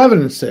win, they're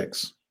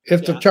 11-6.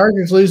 If the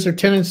Chargers lose, they're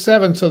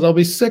 10-7, so they'll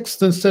be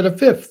 6th instead of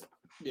 5th.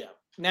 Yeah.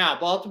 Now,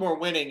 Baltimore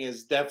winning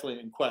is definitely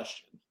in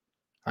question.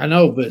 I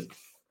know, but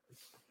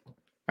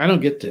I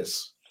don't get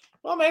this.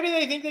 Well, maybe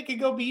they think they could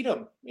go beat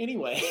them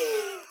anyway.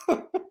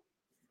 I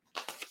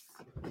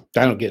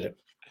don't get it.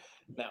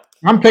 No.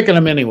 I'm picking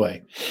them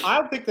anyway.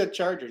 I'll pick the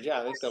Chargers.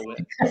 Yeah, I think they'll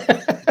win.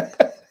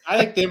 I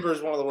think Denver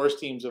is one of the worst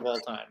teams of all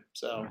time.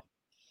 So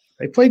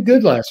they played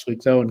good last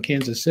week, though, in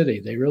Kansas City.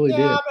 They really did.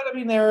 Yeah, but I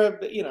mean,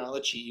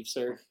 the Chiefs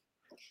are.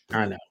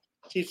 I know.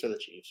 Chiefs are the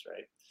Chiefs,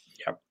 right?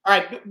 Yep. All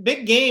right,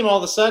 big game all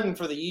of a sudden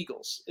for the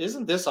Eagles.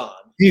 Isn't this odd?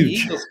 Huge.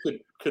 The Eagles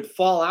could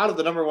fall out of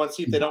the number 1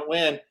 seed if they don't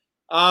win.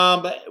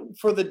 But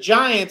for the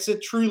Giants,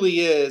 it truly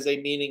is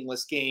a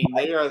meaningless game.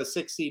 They are the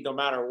 6th seed no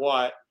matter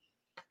what.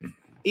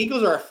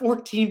 Eagles are a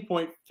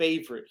 14-point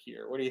favorite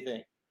here. What do you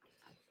think?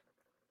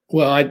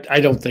 Well, I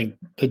don't think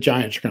the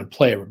Giants are going to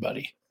play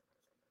everybody.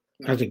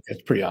 I think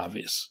that's pretty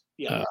obvious.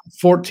 Yeah.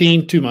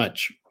 14, too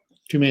much.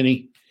 Too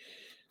many.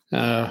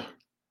 I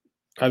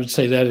would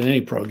say that in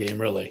any pro game,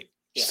 really.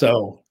 Yeah.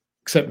 So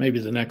except maybe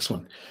the next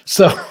one.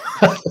 So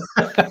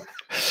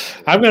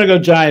I'm going to go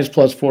Giants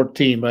plus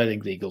 14, but I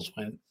think the Eagles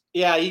win.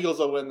 Yeah, Eagles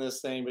will win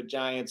this thing, but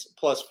Giants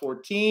plus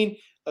 14.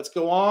 Let's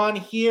go on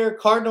here.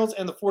 Cardinals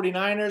and the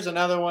 49ers,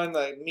 another one,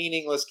 like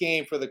meaningless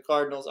game for the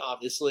Cardinals,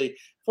 obviously.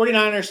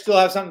 49ers still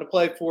have something to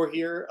play for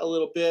here a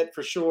little bit,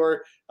 for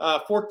sure.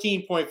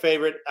 14-point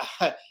favorite.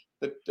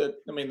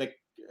 The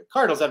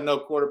Cardinals have no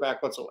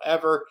quarterback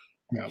whatsoever.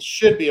 No. It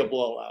should be a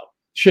blowout.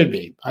 Should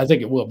be. I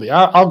think it will be.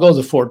 I'll go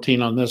the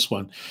 14 on this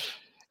one.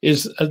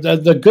 Is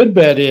the good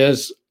bet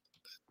is,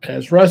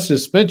 as Russ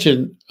just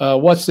mentioned,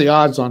 what's the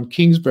odds on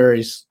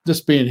Kingsbury's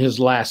this being his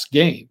last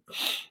game?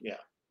 Yeah.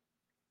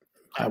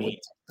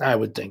 I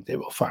would think they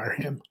will fire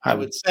him. I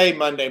would say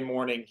Monday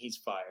morning he's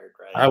fired,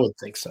 right? I would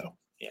think so.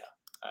 Yeah,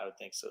 I would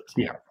think so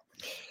too. Yeah.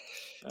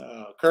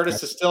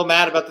 Curtis is still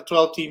mad about the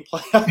 12-team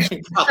playoff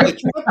in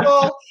college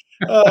football.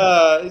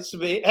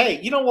 Hey,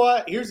 you know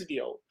what? Here's the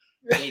deal.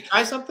 When you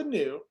try something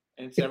new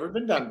and it's never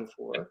been done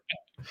before,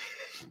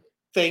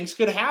 things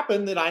could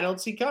happen that I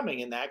don't see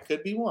coming, and that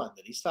could be one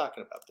that he's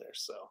talking about there.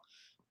 So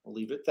we'll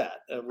leave it at that.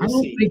 I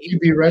don't think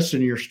you'd be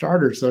resting your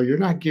starters, though. You're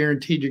not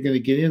guaranteed you're going to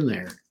get in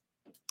there.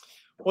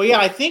 Well, yeah,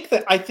 I think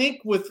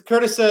with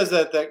Curtis says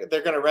that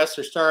they're going to rest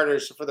their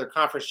starters for their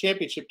conference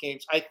championship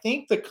games. I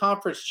think the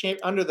conference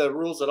under the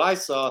rules that I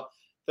saw,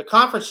 the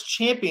conference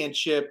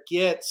championship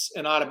gets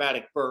an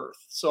automatic berth.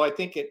 So I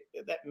think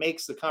that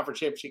makes the conference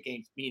championship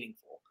games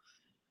meaningful.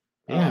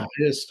 Yeah, I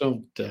just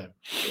don't. I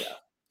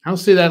don't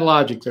see that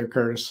logic there,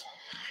 Curtis.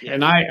 Yeah.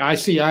 And I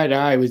see eye to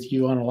eye with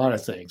you on a lot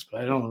of things,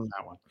 but I don't on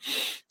that one.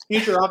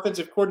 Future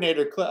offensive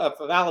coordinator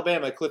of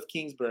Alabama, Cliff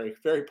Kingsbury,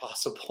 very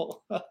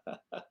possible.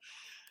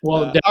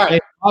 Well, they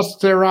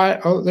lost their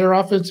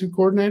offensive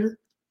coordinator?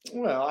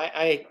 Well,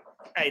 I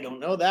don't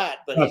know that,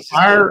 but that's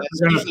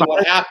usually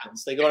what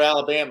happens. They go to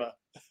Alabama.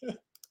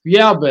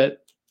 Yeah,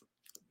 but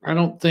I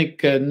don't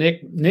think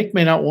Nick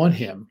may not want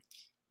him.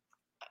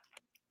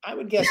 I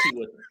would guess he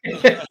wouldn't.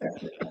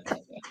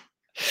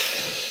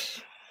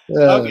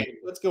 Okay,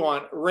 let's go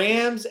on.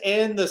 Rams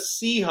and the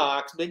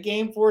Seahawks. Big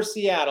game for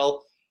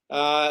Seattle.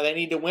 They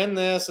need to win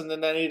this, and then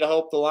they need to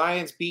hope the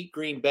Lions beat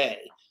Green Bay.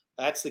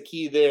 That's the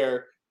key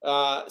there.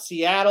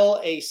 Seattle,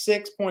 a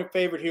 6-point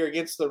favorite here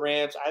against the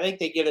Rams. I think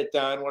they get it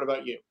done. What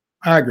about you?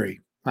 I agree.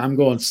 I'm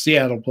going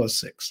Seattle plus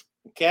 6.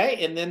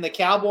 Okay, and then the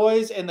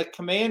Cowboys and the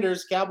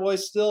Commanders.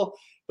 Cowboys still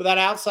with that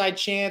outside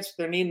chance.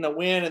 They're needing a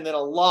win and then a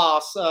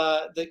loss.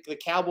 The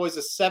Cowboys a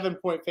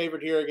 7-point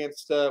favorite here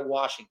against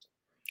Washington.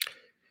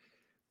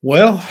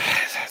 Well,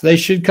 they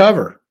should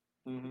cover.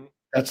 Mm-hmm.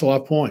 That's a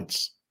lot of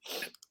points.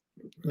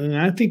 And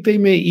I think they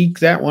may eke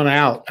that one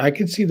out. I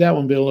could see that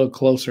one be a little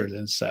closer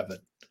than 7.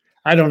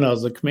 I don't know.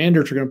 The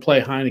Commanders are going to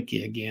play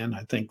Heineke again,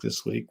 I think,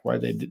 this week. Why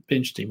they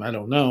benched him, I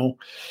don't know.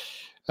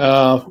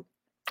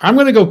 I'm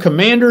going to go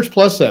Commanders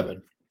plus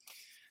 7.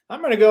 I'm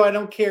going to go. I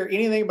don't care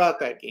anything about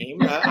that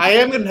game. I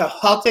am going to.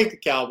 I'll take the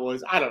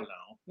Cowboys. I don't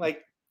know.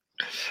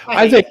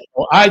 I think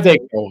go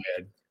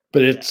ahead,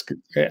 but it's.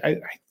 I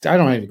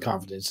don't have any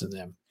confidence in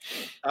them.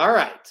 All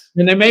right,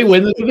 and they may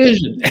win the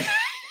division.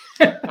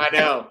 I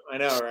know,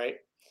 right?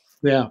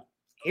 Yeah.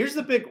 Here's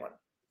the big one.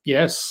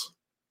 Yes.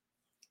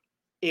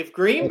 If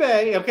Green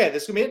Bay, okay,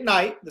 this is going to be at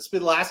night. This will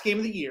be the last game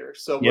of the year.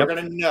 So we're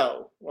going to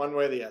know one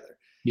way or the other.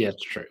 Yeah,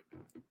 it's true.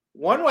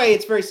 One way,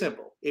 it's very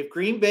simple. If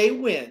Green Bay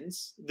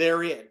wins,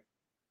 they're in.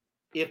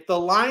 If the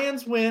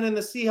Lions win and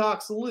the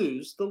Seahawks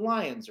lose, the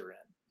Lions are in.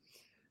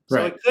 So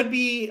right.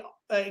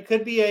 It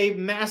could be a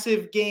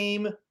massive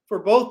game for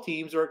both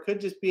teams, or it could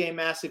just be a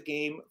massive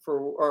game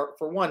for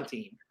one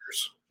team.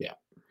 Yeah.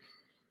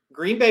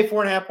 Green Bay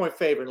 4.5-point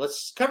favorite.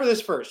 Let's cover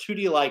this first. Who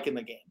do you like in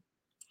the game?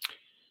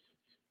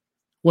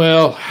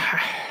 Well,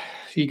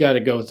 you got to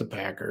go with the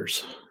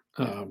Packers.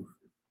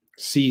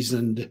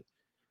 Seasoned,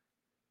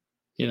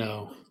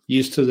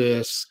 used to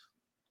this.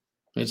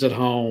 It's at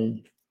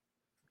home,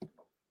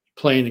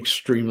 playing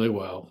extremely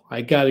well.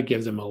 I got to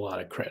give them a lot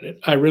of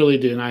credit. I really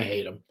do, and I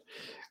hate them.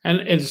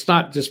 And it's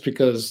not just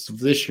because of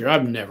this year.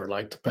 I've never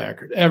liked the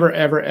Packers. Ever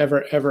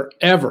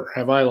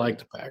have I liked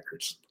the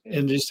Packers,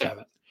 and just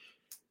haven't.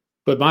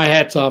 But my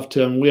hat's off to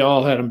them. We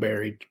all had them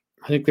buried.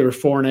 I think they were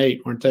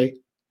 4-8, weren't they?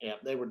 Yeah,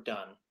 they were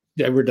done.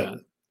 They were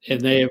done.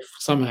 And they have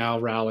somehow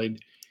rallied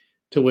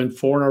to win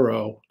 4 in a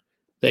row.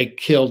 They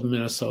killed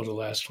Minnesota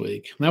last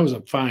week. And that was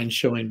a fine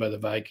showing by the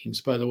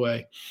Vikings, by the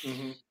way.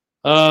 Mm-hmm.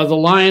 The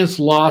Lions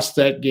lost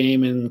that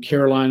game in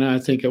Carolina, I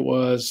think it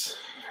was.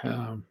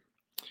 And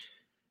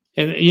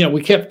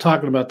we kept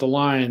talking about the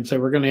Lions. They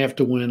were going to have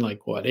to win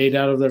 8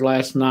 out of their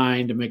last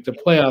 9 to make the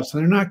playoffs.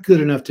 And they're not good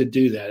enough to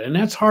do that. And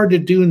that's hard to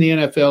do in the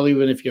NFL,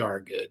 even if you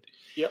are good.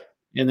 Yep.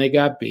 And they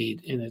got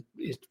beat, and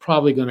it's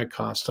probably going to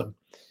cost them.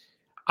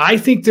 I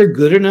think they're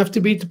good enough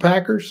to beat the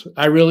Packers.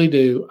 I really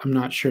do. I'm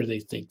not sure they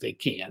think they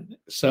can.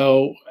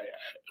 So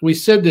we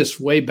said this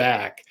way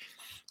back.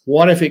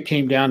 What if it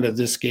came down to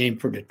this game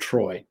for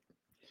Detroit?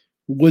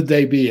 Would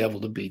they be able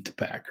to beat the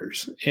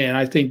Packers? And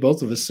I think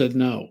both of us said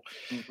no.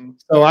 Mm-hmm.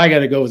 So I got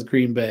to go with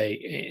Green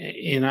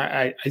Bay, and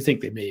I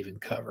think they may even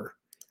cover.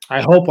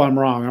 I hope I'm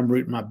wrong. I'm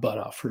rooting my butt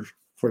off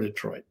for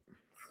Detroit.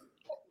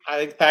 I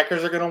think the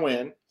Packers are going to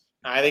win.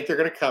 I think they're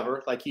going to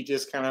cover, like you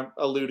just kind of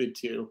alluded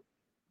to.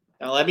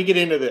 Now, let me get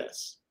into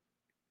this.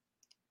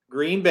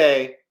 Green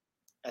Bay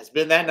has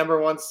been that number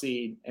 1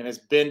 seed and has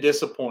been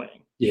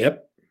disappointing.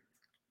 Yep.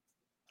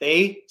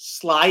 They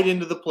slide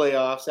into the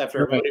playoffs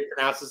after everybody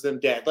pronounces them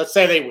dead. Let's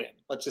say they win.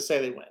 Let's just say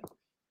they win.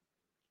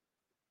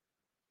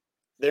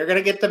 They're going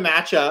to get the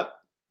matchup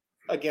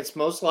against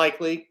most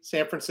likely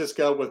San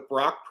Francisco with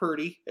Brock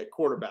Purdy at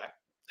quarterback.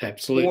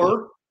 Absolutely.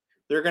 Or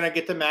they're going to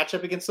get the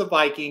matchup against the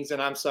Vikings.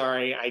 And I'm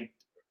sorry, I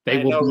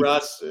know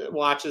Russ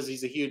watches.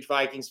 He's a huge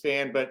Vikings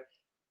fan, but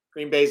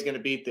Green Bay is going to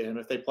beat them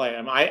if they play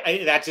them.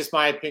 That's just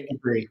my opinion.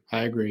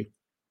 I agree.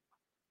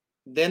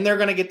 Then they're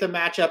going to get the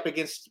matchup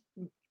against,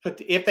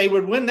 if they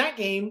would win that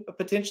game,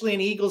 potentially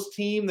an Eagles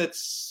team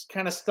that's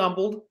kind of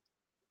stumbled.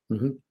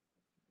 Mm-hmm.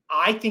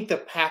 I think the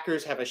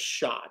Packers have a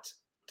shot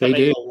to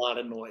make a lot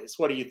of noise.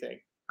 What do you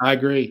think? I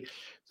agree.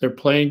 They're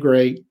playing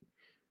great.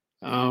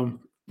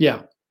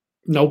 Yeah,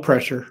 no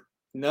pressure.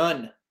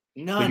 None.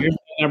 When you're the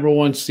number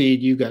 1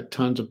 seed, you got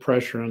tons of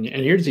pressure on you.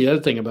 And here's the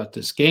other thing about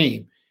this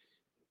game.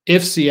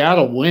 If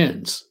Seattle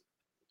wins,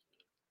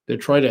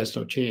 Detroit has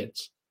no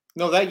chance.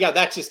 No,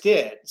 that's just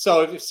it.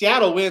 So if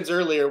Seattle wins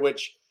earlier,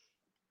 which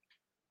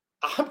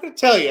I'm going to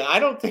tell you, I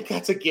don't think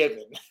that's a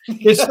given.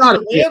 It's not.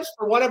 The Rams,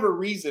 for whatever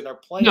reason, are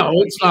playing. No,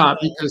 it's not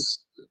because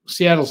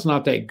Seattle's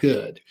not that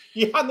good.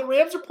 Yeah, and the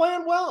Rams are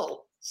playing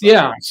well. So.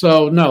 Yeah,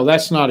 so no,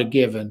 that's not a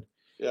given.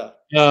 Yeah.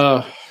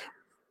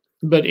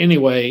 But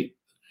anyway,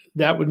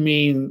 that would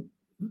mean,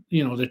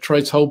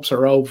 Detroit's hopes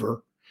are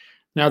over.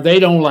 Now, they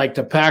don't like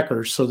the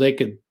Packers, so they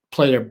could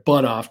play their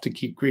butt off to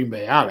keep Green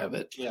Bay out of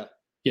it.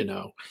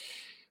 Yeah.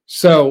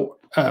 So,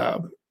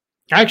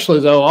 actually,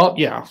 though,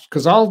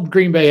 because all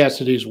Green Bay has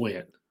to do is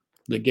win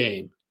the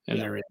game,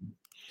 and they're in.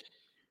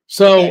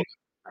 So,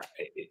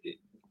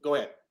 go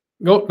ahead.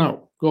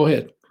 Go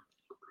ahead.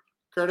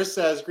 Curtis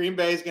says Green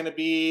Bay is going to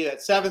be that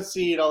 7th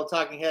seed. All the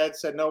talking heads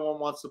said no one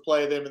wants to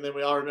play them, and then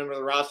we all remember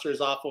the roster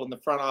is awful, and the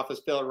front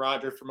office failed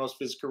Rodgers for most of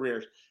his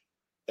careers.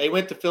 They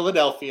went to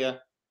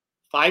Philadelphia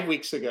 5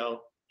 weeks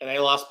ago, and they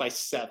lost by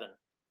 7.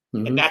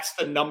 Mm-hmm. And that's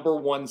the number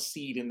 1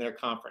 seed in their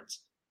conference.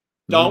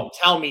 Don't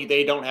tell me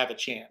they don't have a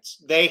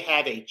chance. They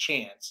have a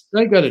chance.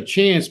 They got a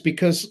chance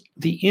because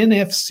the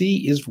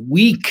NFC is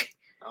weak.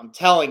 I'm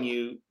telling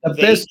you. The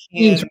best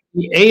teams are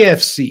the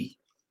AFC.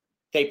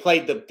 They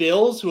played the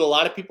Bills, who a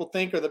lot of people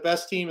think are the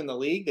best team in the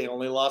league. They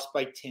only lost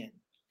by 10.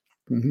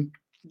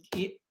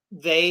 Mm-hmm.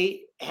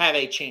 They have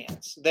a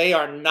chance. They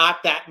are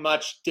not that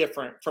much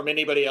different from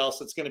anybody else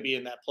that's going to be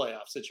in that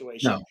playoff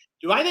situation. No.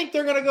 Do I think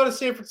they're going to go to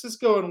San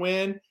Francisco and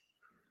win?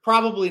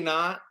 Probably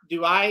not.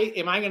 Am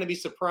I going to be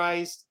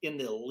surprised in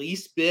the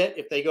least bit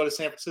if they go to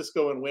San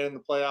Francisco and win in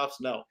the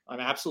playoffs? No, I'm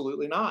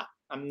absolutely not.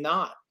 I'm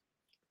not.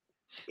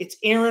 It's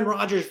Aaron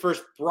Rodgers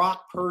versus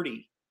Brock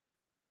Purdy.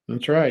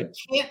 That's right.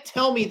 You can't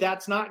tell me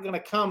that's not going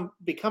to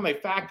become a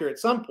factor at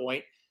some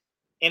point,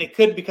 and it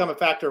could become a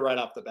factor right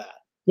off the bat.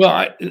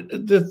 Well,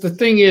 the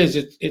thing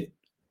is,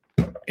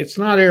 it's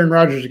not Aaron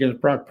Rodgers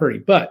against Brock Purdy,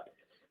 but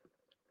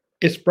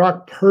it's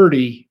Brock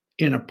Purdy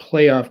in a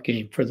playoff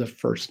game for the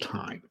first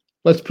time.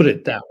 Let's put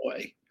it that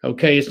way.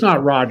 Okay, it's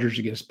not Rodgers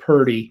against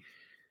Purdy.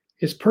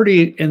 It's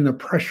Purdy in the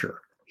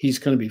pressure he's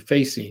going to be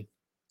facing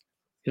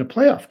in a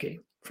playoff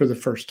game for the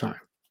first time.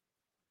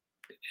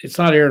 It's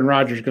not Aaron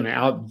Rodgers going to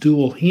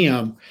outduel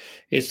him.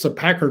 It's the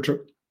Packers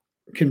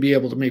can be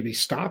able to maybe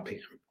stop him.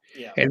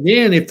 Yeah. And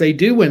then if they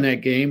do win that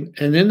game,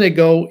 and then they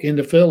go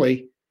into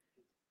Philly,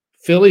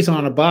 Philly's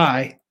on a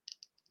bye,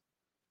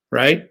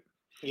 right?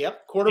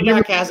 Yep.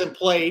 Quarterback hasn't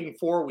played in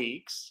 4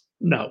 weeks.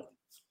 No.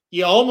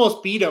 You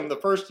almost beat him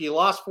you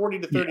lost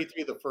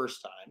 40-33 the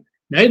first time.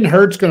 Hayden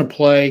Hurts going to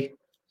play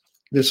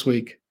this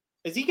week.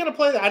 Is he going to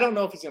play? I don't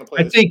know if he's going to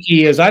play. I think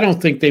he is. I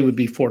don't think they would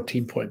be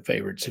 14-point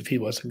favorites if he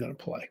wasn't going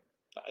to play.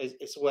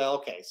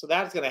 Okay. So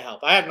that's going to help.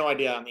 I have no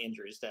idea on the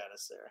injury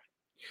status there.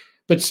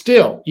 But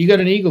still, you got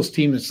an Eagles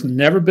team that's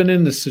never been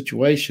in this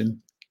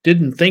situation.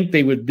 Didn't think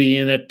they would be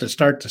in it to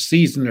start the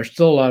season. There's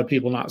still a lot of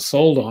people not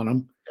sold on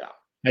them.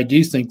 Yeah. I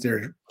do think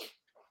they're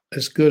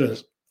as good an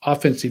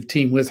offensive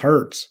team with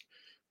Hurts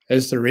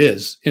as there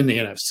is in the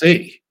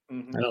NFC.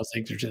 Mm-hmm. I don't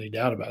think there's any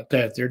doubt about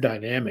that. They're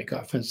dynamic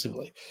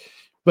offensively.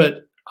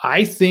 But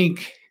I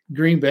think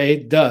Green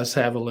Bay does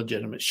have a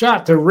legitimate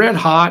shot. They're red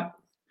hot.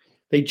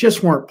 They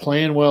just weren't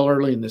playing well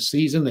early in the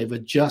season. They've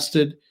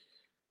adjusted.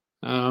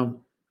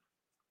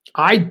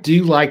 I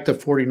do like the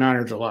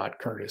 49ers a lot,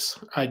 Curtis.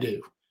 I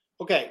do.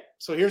 Okay,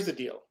 so here's the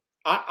deal.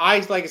 I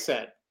like I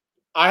said,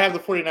 I have the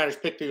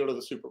 49ers picked to go to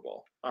the Super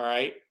Bowl. All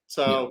right?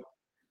 So,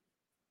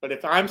 But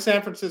if I'm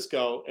San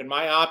Francisco and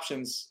my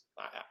options,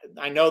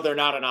 I know they're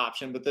not an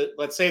option, but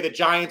let's say the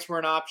Giants were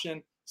an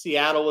option,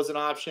 Seattle was an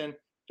option,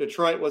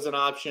 Detroit was an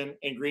option,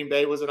 and Green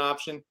Bay was an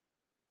option.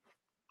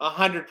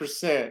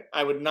 100%.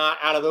 I would not,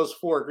 out of those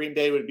 4, Green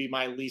Bay would be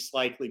my least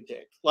likely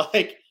pick.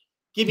 Like,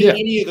 give me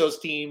any of those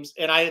teams,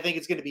 and I think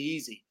it's going to be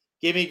easy.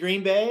 Give me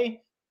Green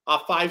Bay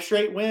off 5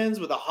 straight wins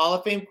with a Hall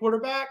of Fame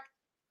quarterback.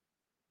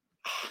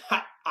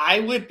 I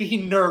would be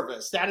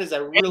nervous. That is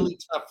a really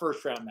tough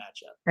first-round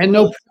matchup. And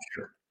no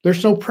pressure.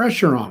 There's no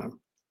pressure on them.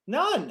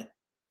 None.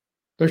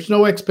 There's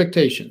no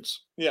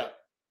expectations. Yeah.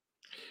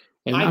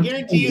 And I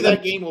guarantee you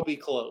that game will be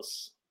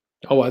close.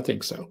 Oh, I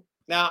think so.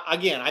 Now,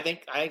 again, I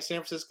think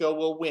San Francisco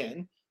will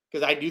win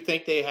because I do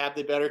think they have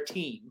the better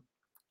team.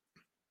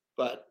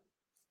 But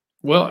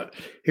well,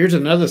 here's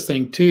another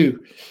thing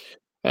too,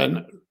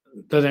 and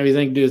doesn't have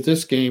anything to do with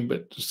this game,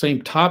 but the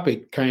same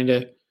topic kind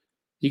of.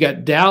 You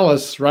got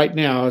Dallas right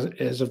now,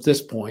 as of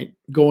this point,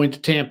 going to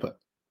Tampa.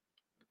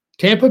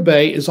 Tampa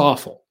Bay is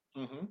awful.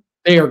 Mm-hmm.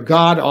 They are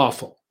god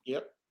awful.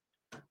 Yep.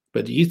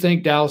 But do you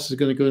think Dallas is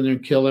going to go in there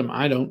and kill them?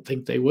 I don't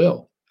think they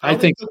will. I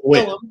think they'll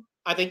win. kill them.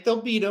 I think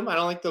they'll beat them. I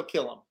don't think they'll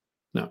kill them.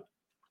 No,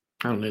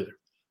 I don't either.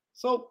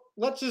 So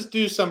let's just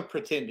do some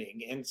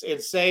pretending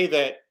and say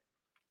that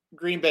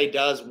Green Bay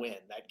does win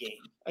that game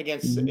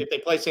against if they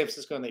play San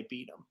Francisco and they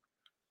beat them.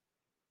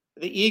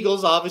 The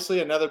Eagles,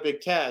 obviously, another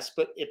big test.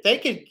 But if they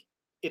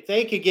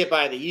could get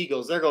by the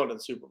Eagles, they're going to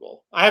the Super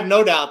Bowl. I have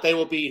no doubt they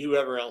will beat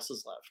whoever else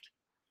is left.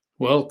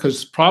 Well,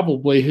 because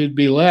probably who'd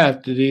be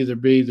left would either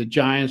be the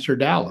Giants or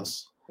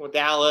Dallas. Well,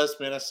 Dallas,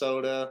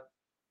 Minnesota,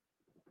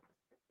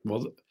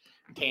 well,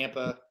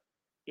 Tampa,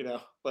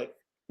 like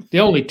the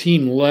only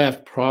team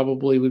left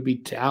probably would be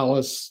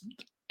Dallas,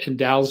 and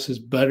Dallas is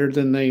better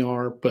than they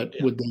are. But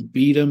would they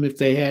beat them if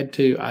they had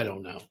to? I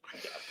don't know.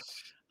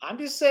 I'm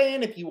just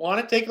saying, if you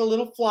want to take a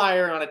little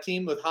flyer on a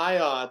team with high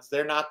odds,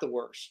 they're not the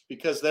worst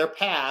because their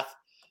path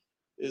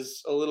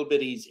is a little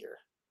bit easier.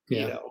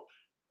 Yeah.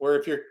 Where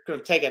if you're going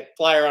to take a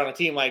flyer on a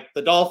team like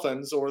the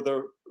Dolphins or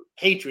the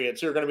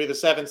Patriots, who are going to be the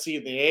 7th seed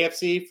in the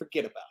AFC,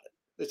 forget about it.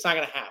 It's not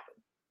going to happen.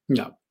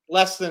 No.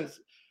 Less than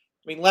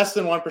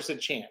 1%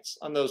 chance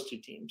on those two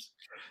teams.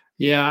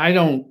 Yeah, I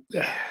don't.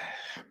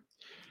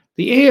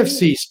 The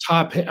AFC's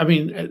top,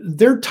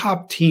 their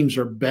top teams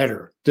are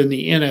better than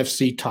the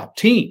NFC top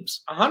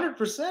teams.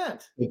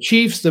 100%. The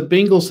Chiefs, the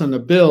Bengals, and the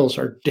Bills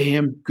are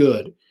damn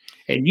good.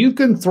 And you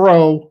can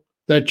throw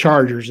the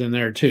Chargers in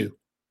there too.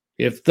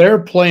 If they're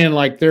playing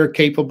like they're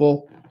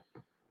capable,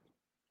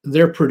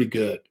 they're pretty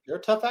good. They're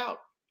tough out.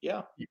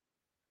 Yeah.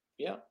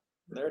 Yeah.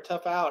 They're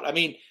tough out.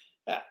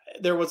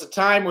 There was a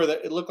time where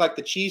it looked like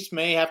the Chiefs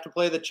may have to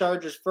play the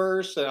Chargers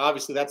first. And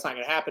obviously that's not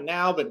going to happen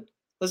now. But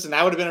listen,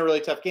 that would have been a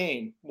really tough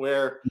game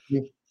where,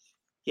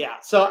 yeah.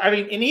 So,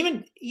 and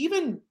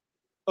even,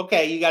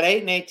 okay, you got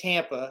 8-8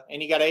 Tampa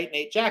and you got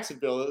 8-8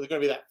 Jacksonville. They're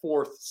going to be that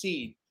 4th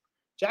seed.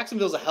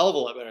 Jacksonville's a hell of a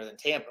lot better than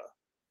Tampa,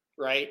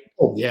 right?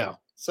 Oh, yeah.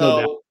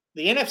 So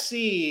the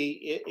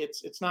NFC,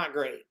 it's not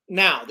great.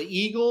 Now, the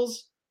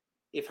Eagles,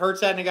 if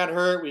Hurts hadn't got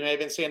hurt, we may have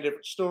been saying a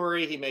different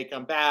story. He may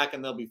come back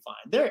and they'll be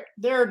fine.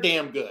 They're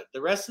damn good.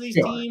 The rest of these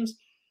teams,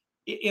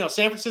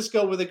 San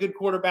Francisco with a good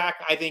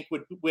quarterback, I think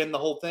would win the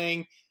whole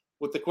thing.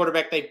 With the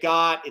quarterback they've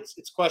got,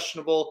 it's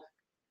questionable.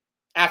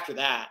 After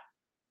that,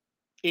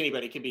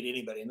 anybody can beat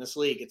anybody in this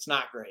league. It's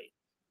not great.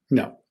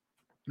 No.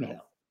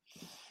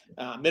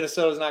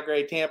 Minnesota's not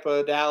great.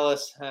 Tampa,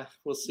 Dallas,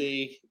 we'll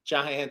see.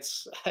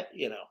 Giants,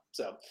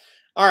 So,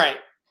 all right,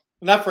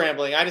 enough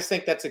rambling. I just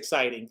think that's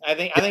exciting. I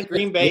think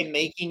Green Bay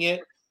making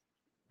it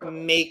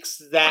makes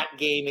that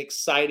game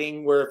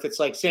exciting. Where if it's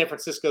like San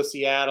Francisco,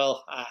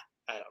 Seattle, I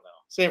don't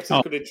know. San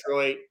Francisco,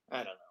 Detroit, I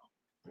don't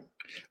know.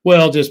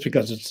 Well, just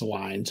because it's the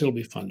Lions, it'll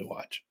be fun to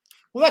watch.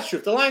 Well, that's true.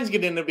 If the Lions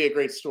get in, it'll be a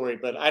great story.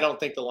 But I don't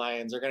think the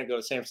Lions are going to go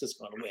to San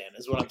Francisco and win,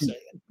 is what I'm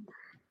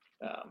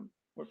saying.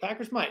 Where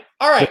Packers might.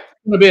 All right.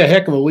 It's going to be a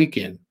heck of a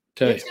weekend.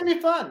 It's going to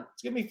be fun.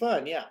 It's going to be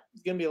fun. Yeah.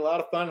 It's going to be a lot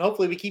of fun.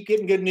 Hopefully we keep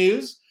getting good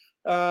news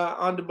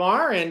on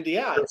tomorrow. And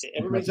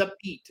everybody's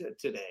upbeat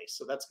today.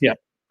 So that's good. Yeah.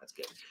 That's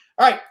good.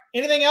 All right.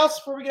 Anything else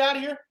before we get out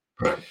of here?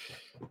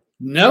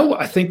 No,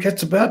 I think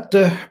that's about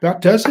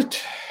does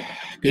it.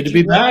 Good to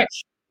be back.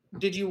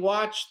 Did you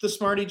watch the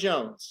Smarty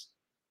Jones?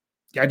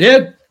 I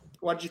did.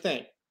 What did you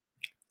think?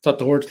 Thought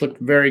the horse looked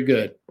very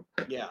good.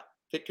 Yeah.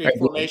 Victory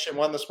Formation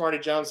won the Smarty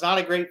Jones. Not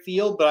a great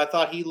field, but I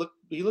thought he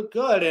looked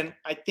good, and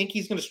I think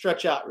he's going to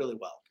stretch out really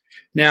well.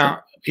 Now,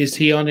 is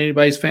he on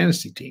anybody's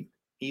fantasy team?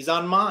 He's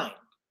on mine.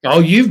 Oh,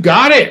 you've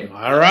got him.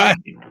 All right.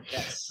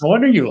 Yes. No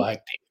wonder you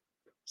liked him.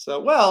 So,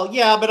 well,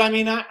 yeah, but I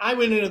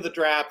went into the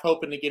draft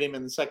hoping to get him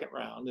in the second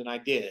round, and I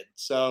did.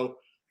 So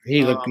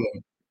he looked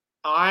good.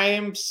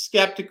 I'm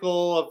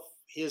skeptical of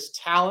his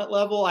talent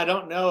level. I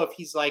don't know if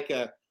he's like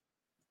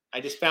I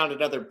just found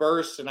another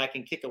burst and I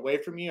can kick away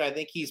from you. I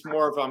think he's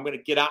more of I'm going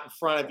to get out in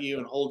front of you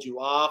and hold you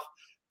off,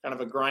 kind of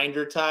a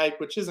grinder type,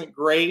 which isn't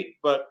great,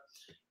 but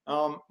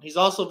he's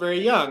also very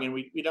young and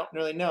we don't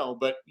really know.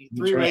 But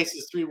 3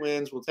 races, 3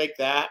 wins, we'll take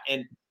that.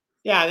 And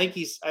yeah, I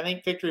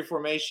think Victory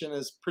Formation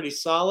is pretty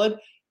solid.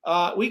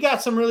 We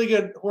got some really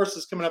good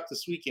horses coming up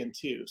this weekend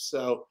too.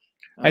 So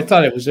I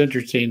thought it was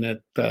interesting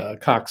that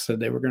Cox said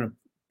they were going to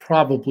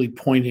probably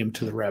point him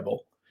to the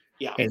Rebel,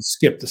 and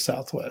skip the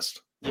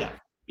Southwest. Yeah.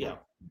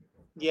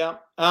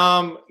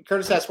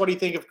 Curtis asked, "What do you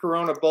think of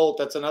Corona Bolt?"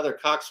 That's another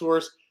Cox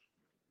horse.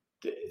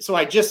 So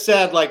I just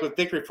said, like with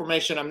Victory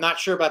Formation, I'm not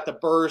sure about the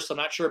burst. I'm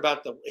not sure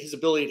about his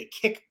ability to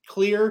kick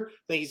clear. I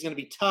think he's going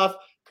to be tough.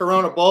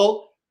 Corona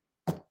Bolt,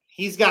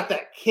 he's got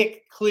that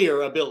kick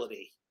clear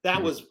ability.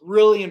 That was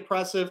really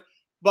impressive.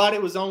 but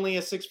it was only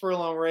a 6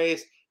 furlong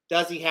race.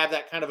 Does he have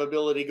that kind of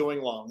ability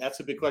going long? That's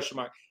a big question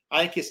mark.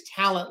 I think his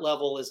talent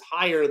level is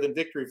higher than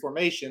Victory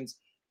Formations.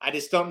 I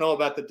just don't know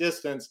about the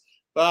distance,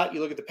 but you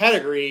look at the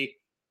pedigree,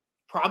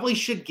 probably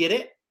should get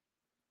it.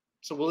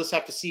 So we'll just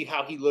have to see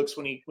how he looks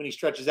when he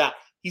stretches out.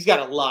 He's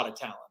got a lot of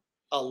talent.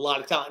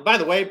 And by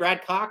the way,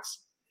 Brad Cox,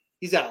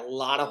 he's got a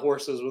lot of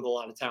horses with a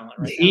lot of talent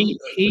right now.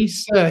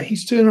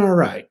 He's doing all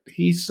right.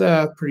 He's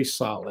pretty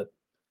solid.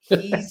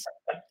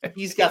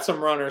 He's got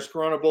some runners.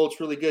 Corona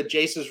Bolt's really good.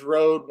 Jace's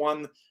Road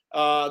won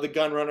the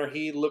gun runner.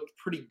 He looked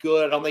pretty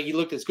good. I don't think he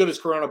looked as good as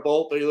Corona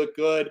Bolt, but he looked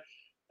good.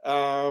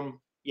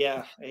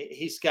 Yeah,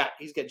 he's got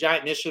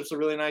Giant Initiative's a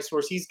really nice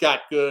horse. He's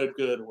got good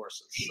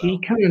horses. So. He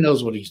kind of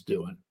knows what he's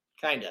doing.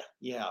 Kind of,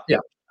 yeah. Yeah.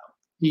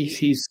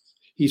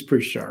 He's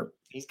pretty sharp.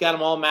 He's got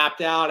them all mapped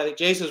out. I think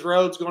Jace's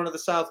Road's going to the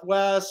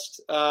Southwest.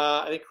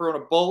 I think Corona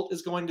Bolt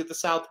is going to the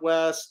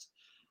Southwest.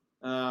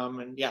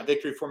 And yeah,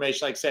 Victory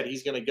Formation, like I said,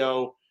 he's going to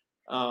go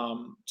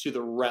to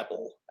the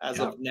Rebel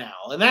as of now.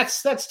 And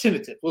that's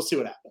tentative. We'll see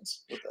what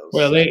happens with those.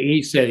 Well,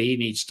 he said he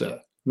needs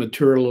to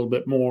mature a little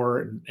bit more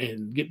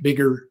and get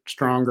bigger,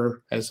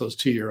 stronger, as those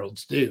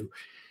 2-year-olds do.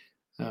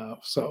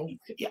 So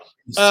yeah,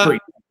 3,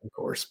 of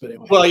course. But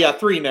anyway. Well, yeah,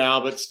 3 now,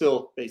 but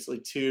still basically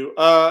 2.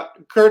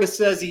 Curtis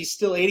says he's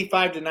still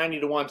 85 to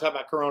 90 to 1. Talk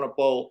about Corona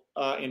Bolt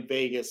in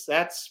Vegas.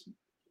 That's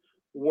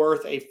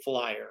worth a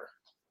flyer.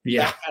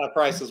 Yeah, that kind of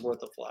price is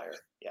worth a flyer.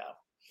 Yeah,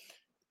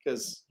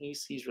 because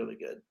he's really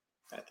good,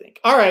 I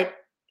think. All right,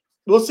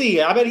 we'll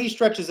see. I bet he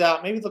stretches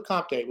out. Maybe the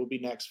comp date will be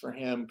next for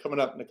him coming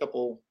up in a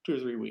couple 2 or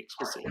 3 weeks.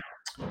 We'll see.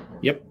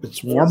 Yep,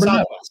 it's warming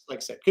up. Like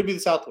I said, could be the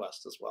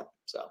Southwest as well.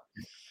 So.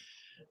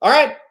 All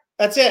right,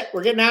 that's it.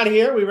 We're getting out of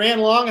here. We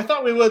ran long. I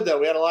thought we would, though.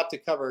 We had a lot to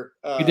cover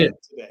we did.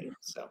 Today.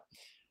 So,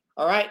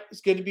 all right,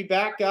 it's good to be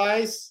back,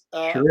 guys.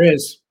 Sure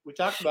is. We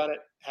talked about it.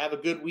 Have a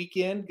good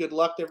weekend. Good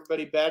luck to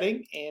everybody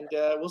betting, and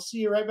we'll see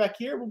you right back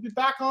here. We'll be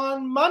back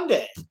on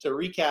Monday to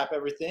recap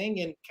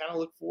everything and kind of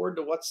look forward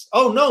to what's –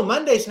 oh, no,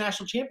 Monday's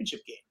National Championship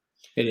game.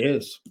 It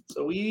is.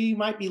 So we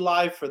might be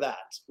live for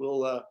that.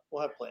 We'll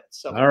have plans.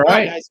 So, all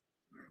right, guys.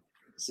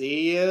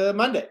 See you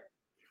Monday.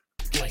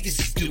 This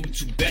is Dudes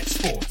Who Bet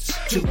Sports.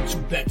 Dudes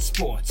Who Bet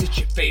Sports, it's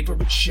your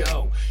favorite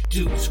show.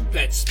 Dudes Who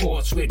Bet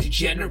Sports, where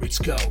degenerates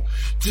go.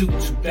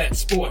 Dudes Who Bet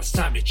Sports,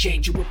 time to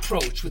change your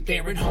approach with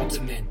Aaron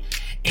Holzman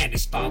and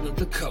his father,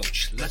 the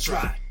coach. Let's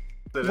ride.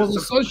 Well, the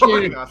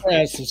Associated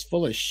Press is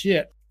full of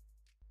shit.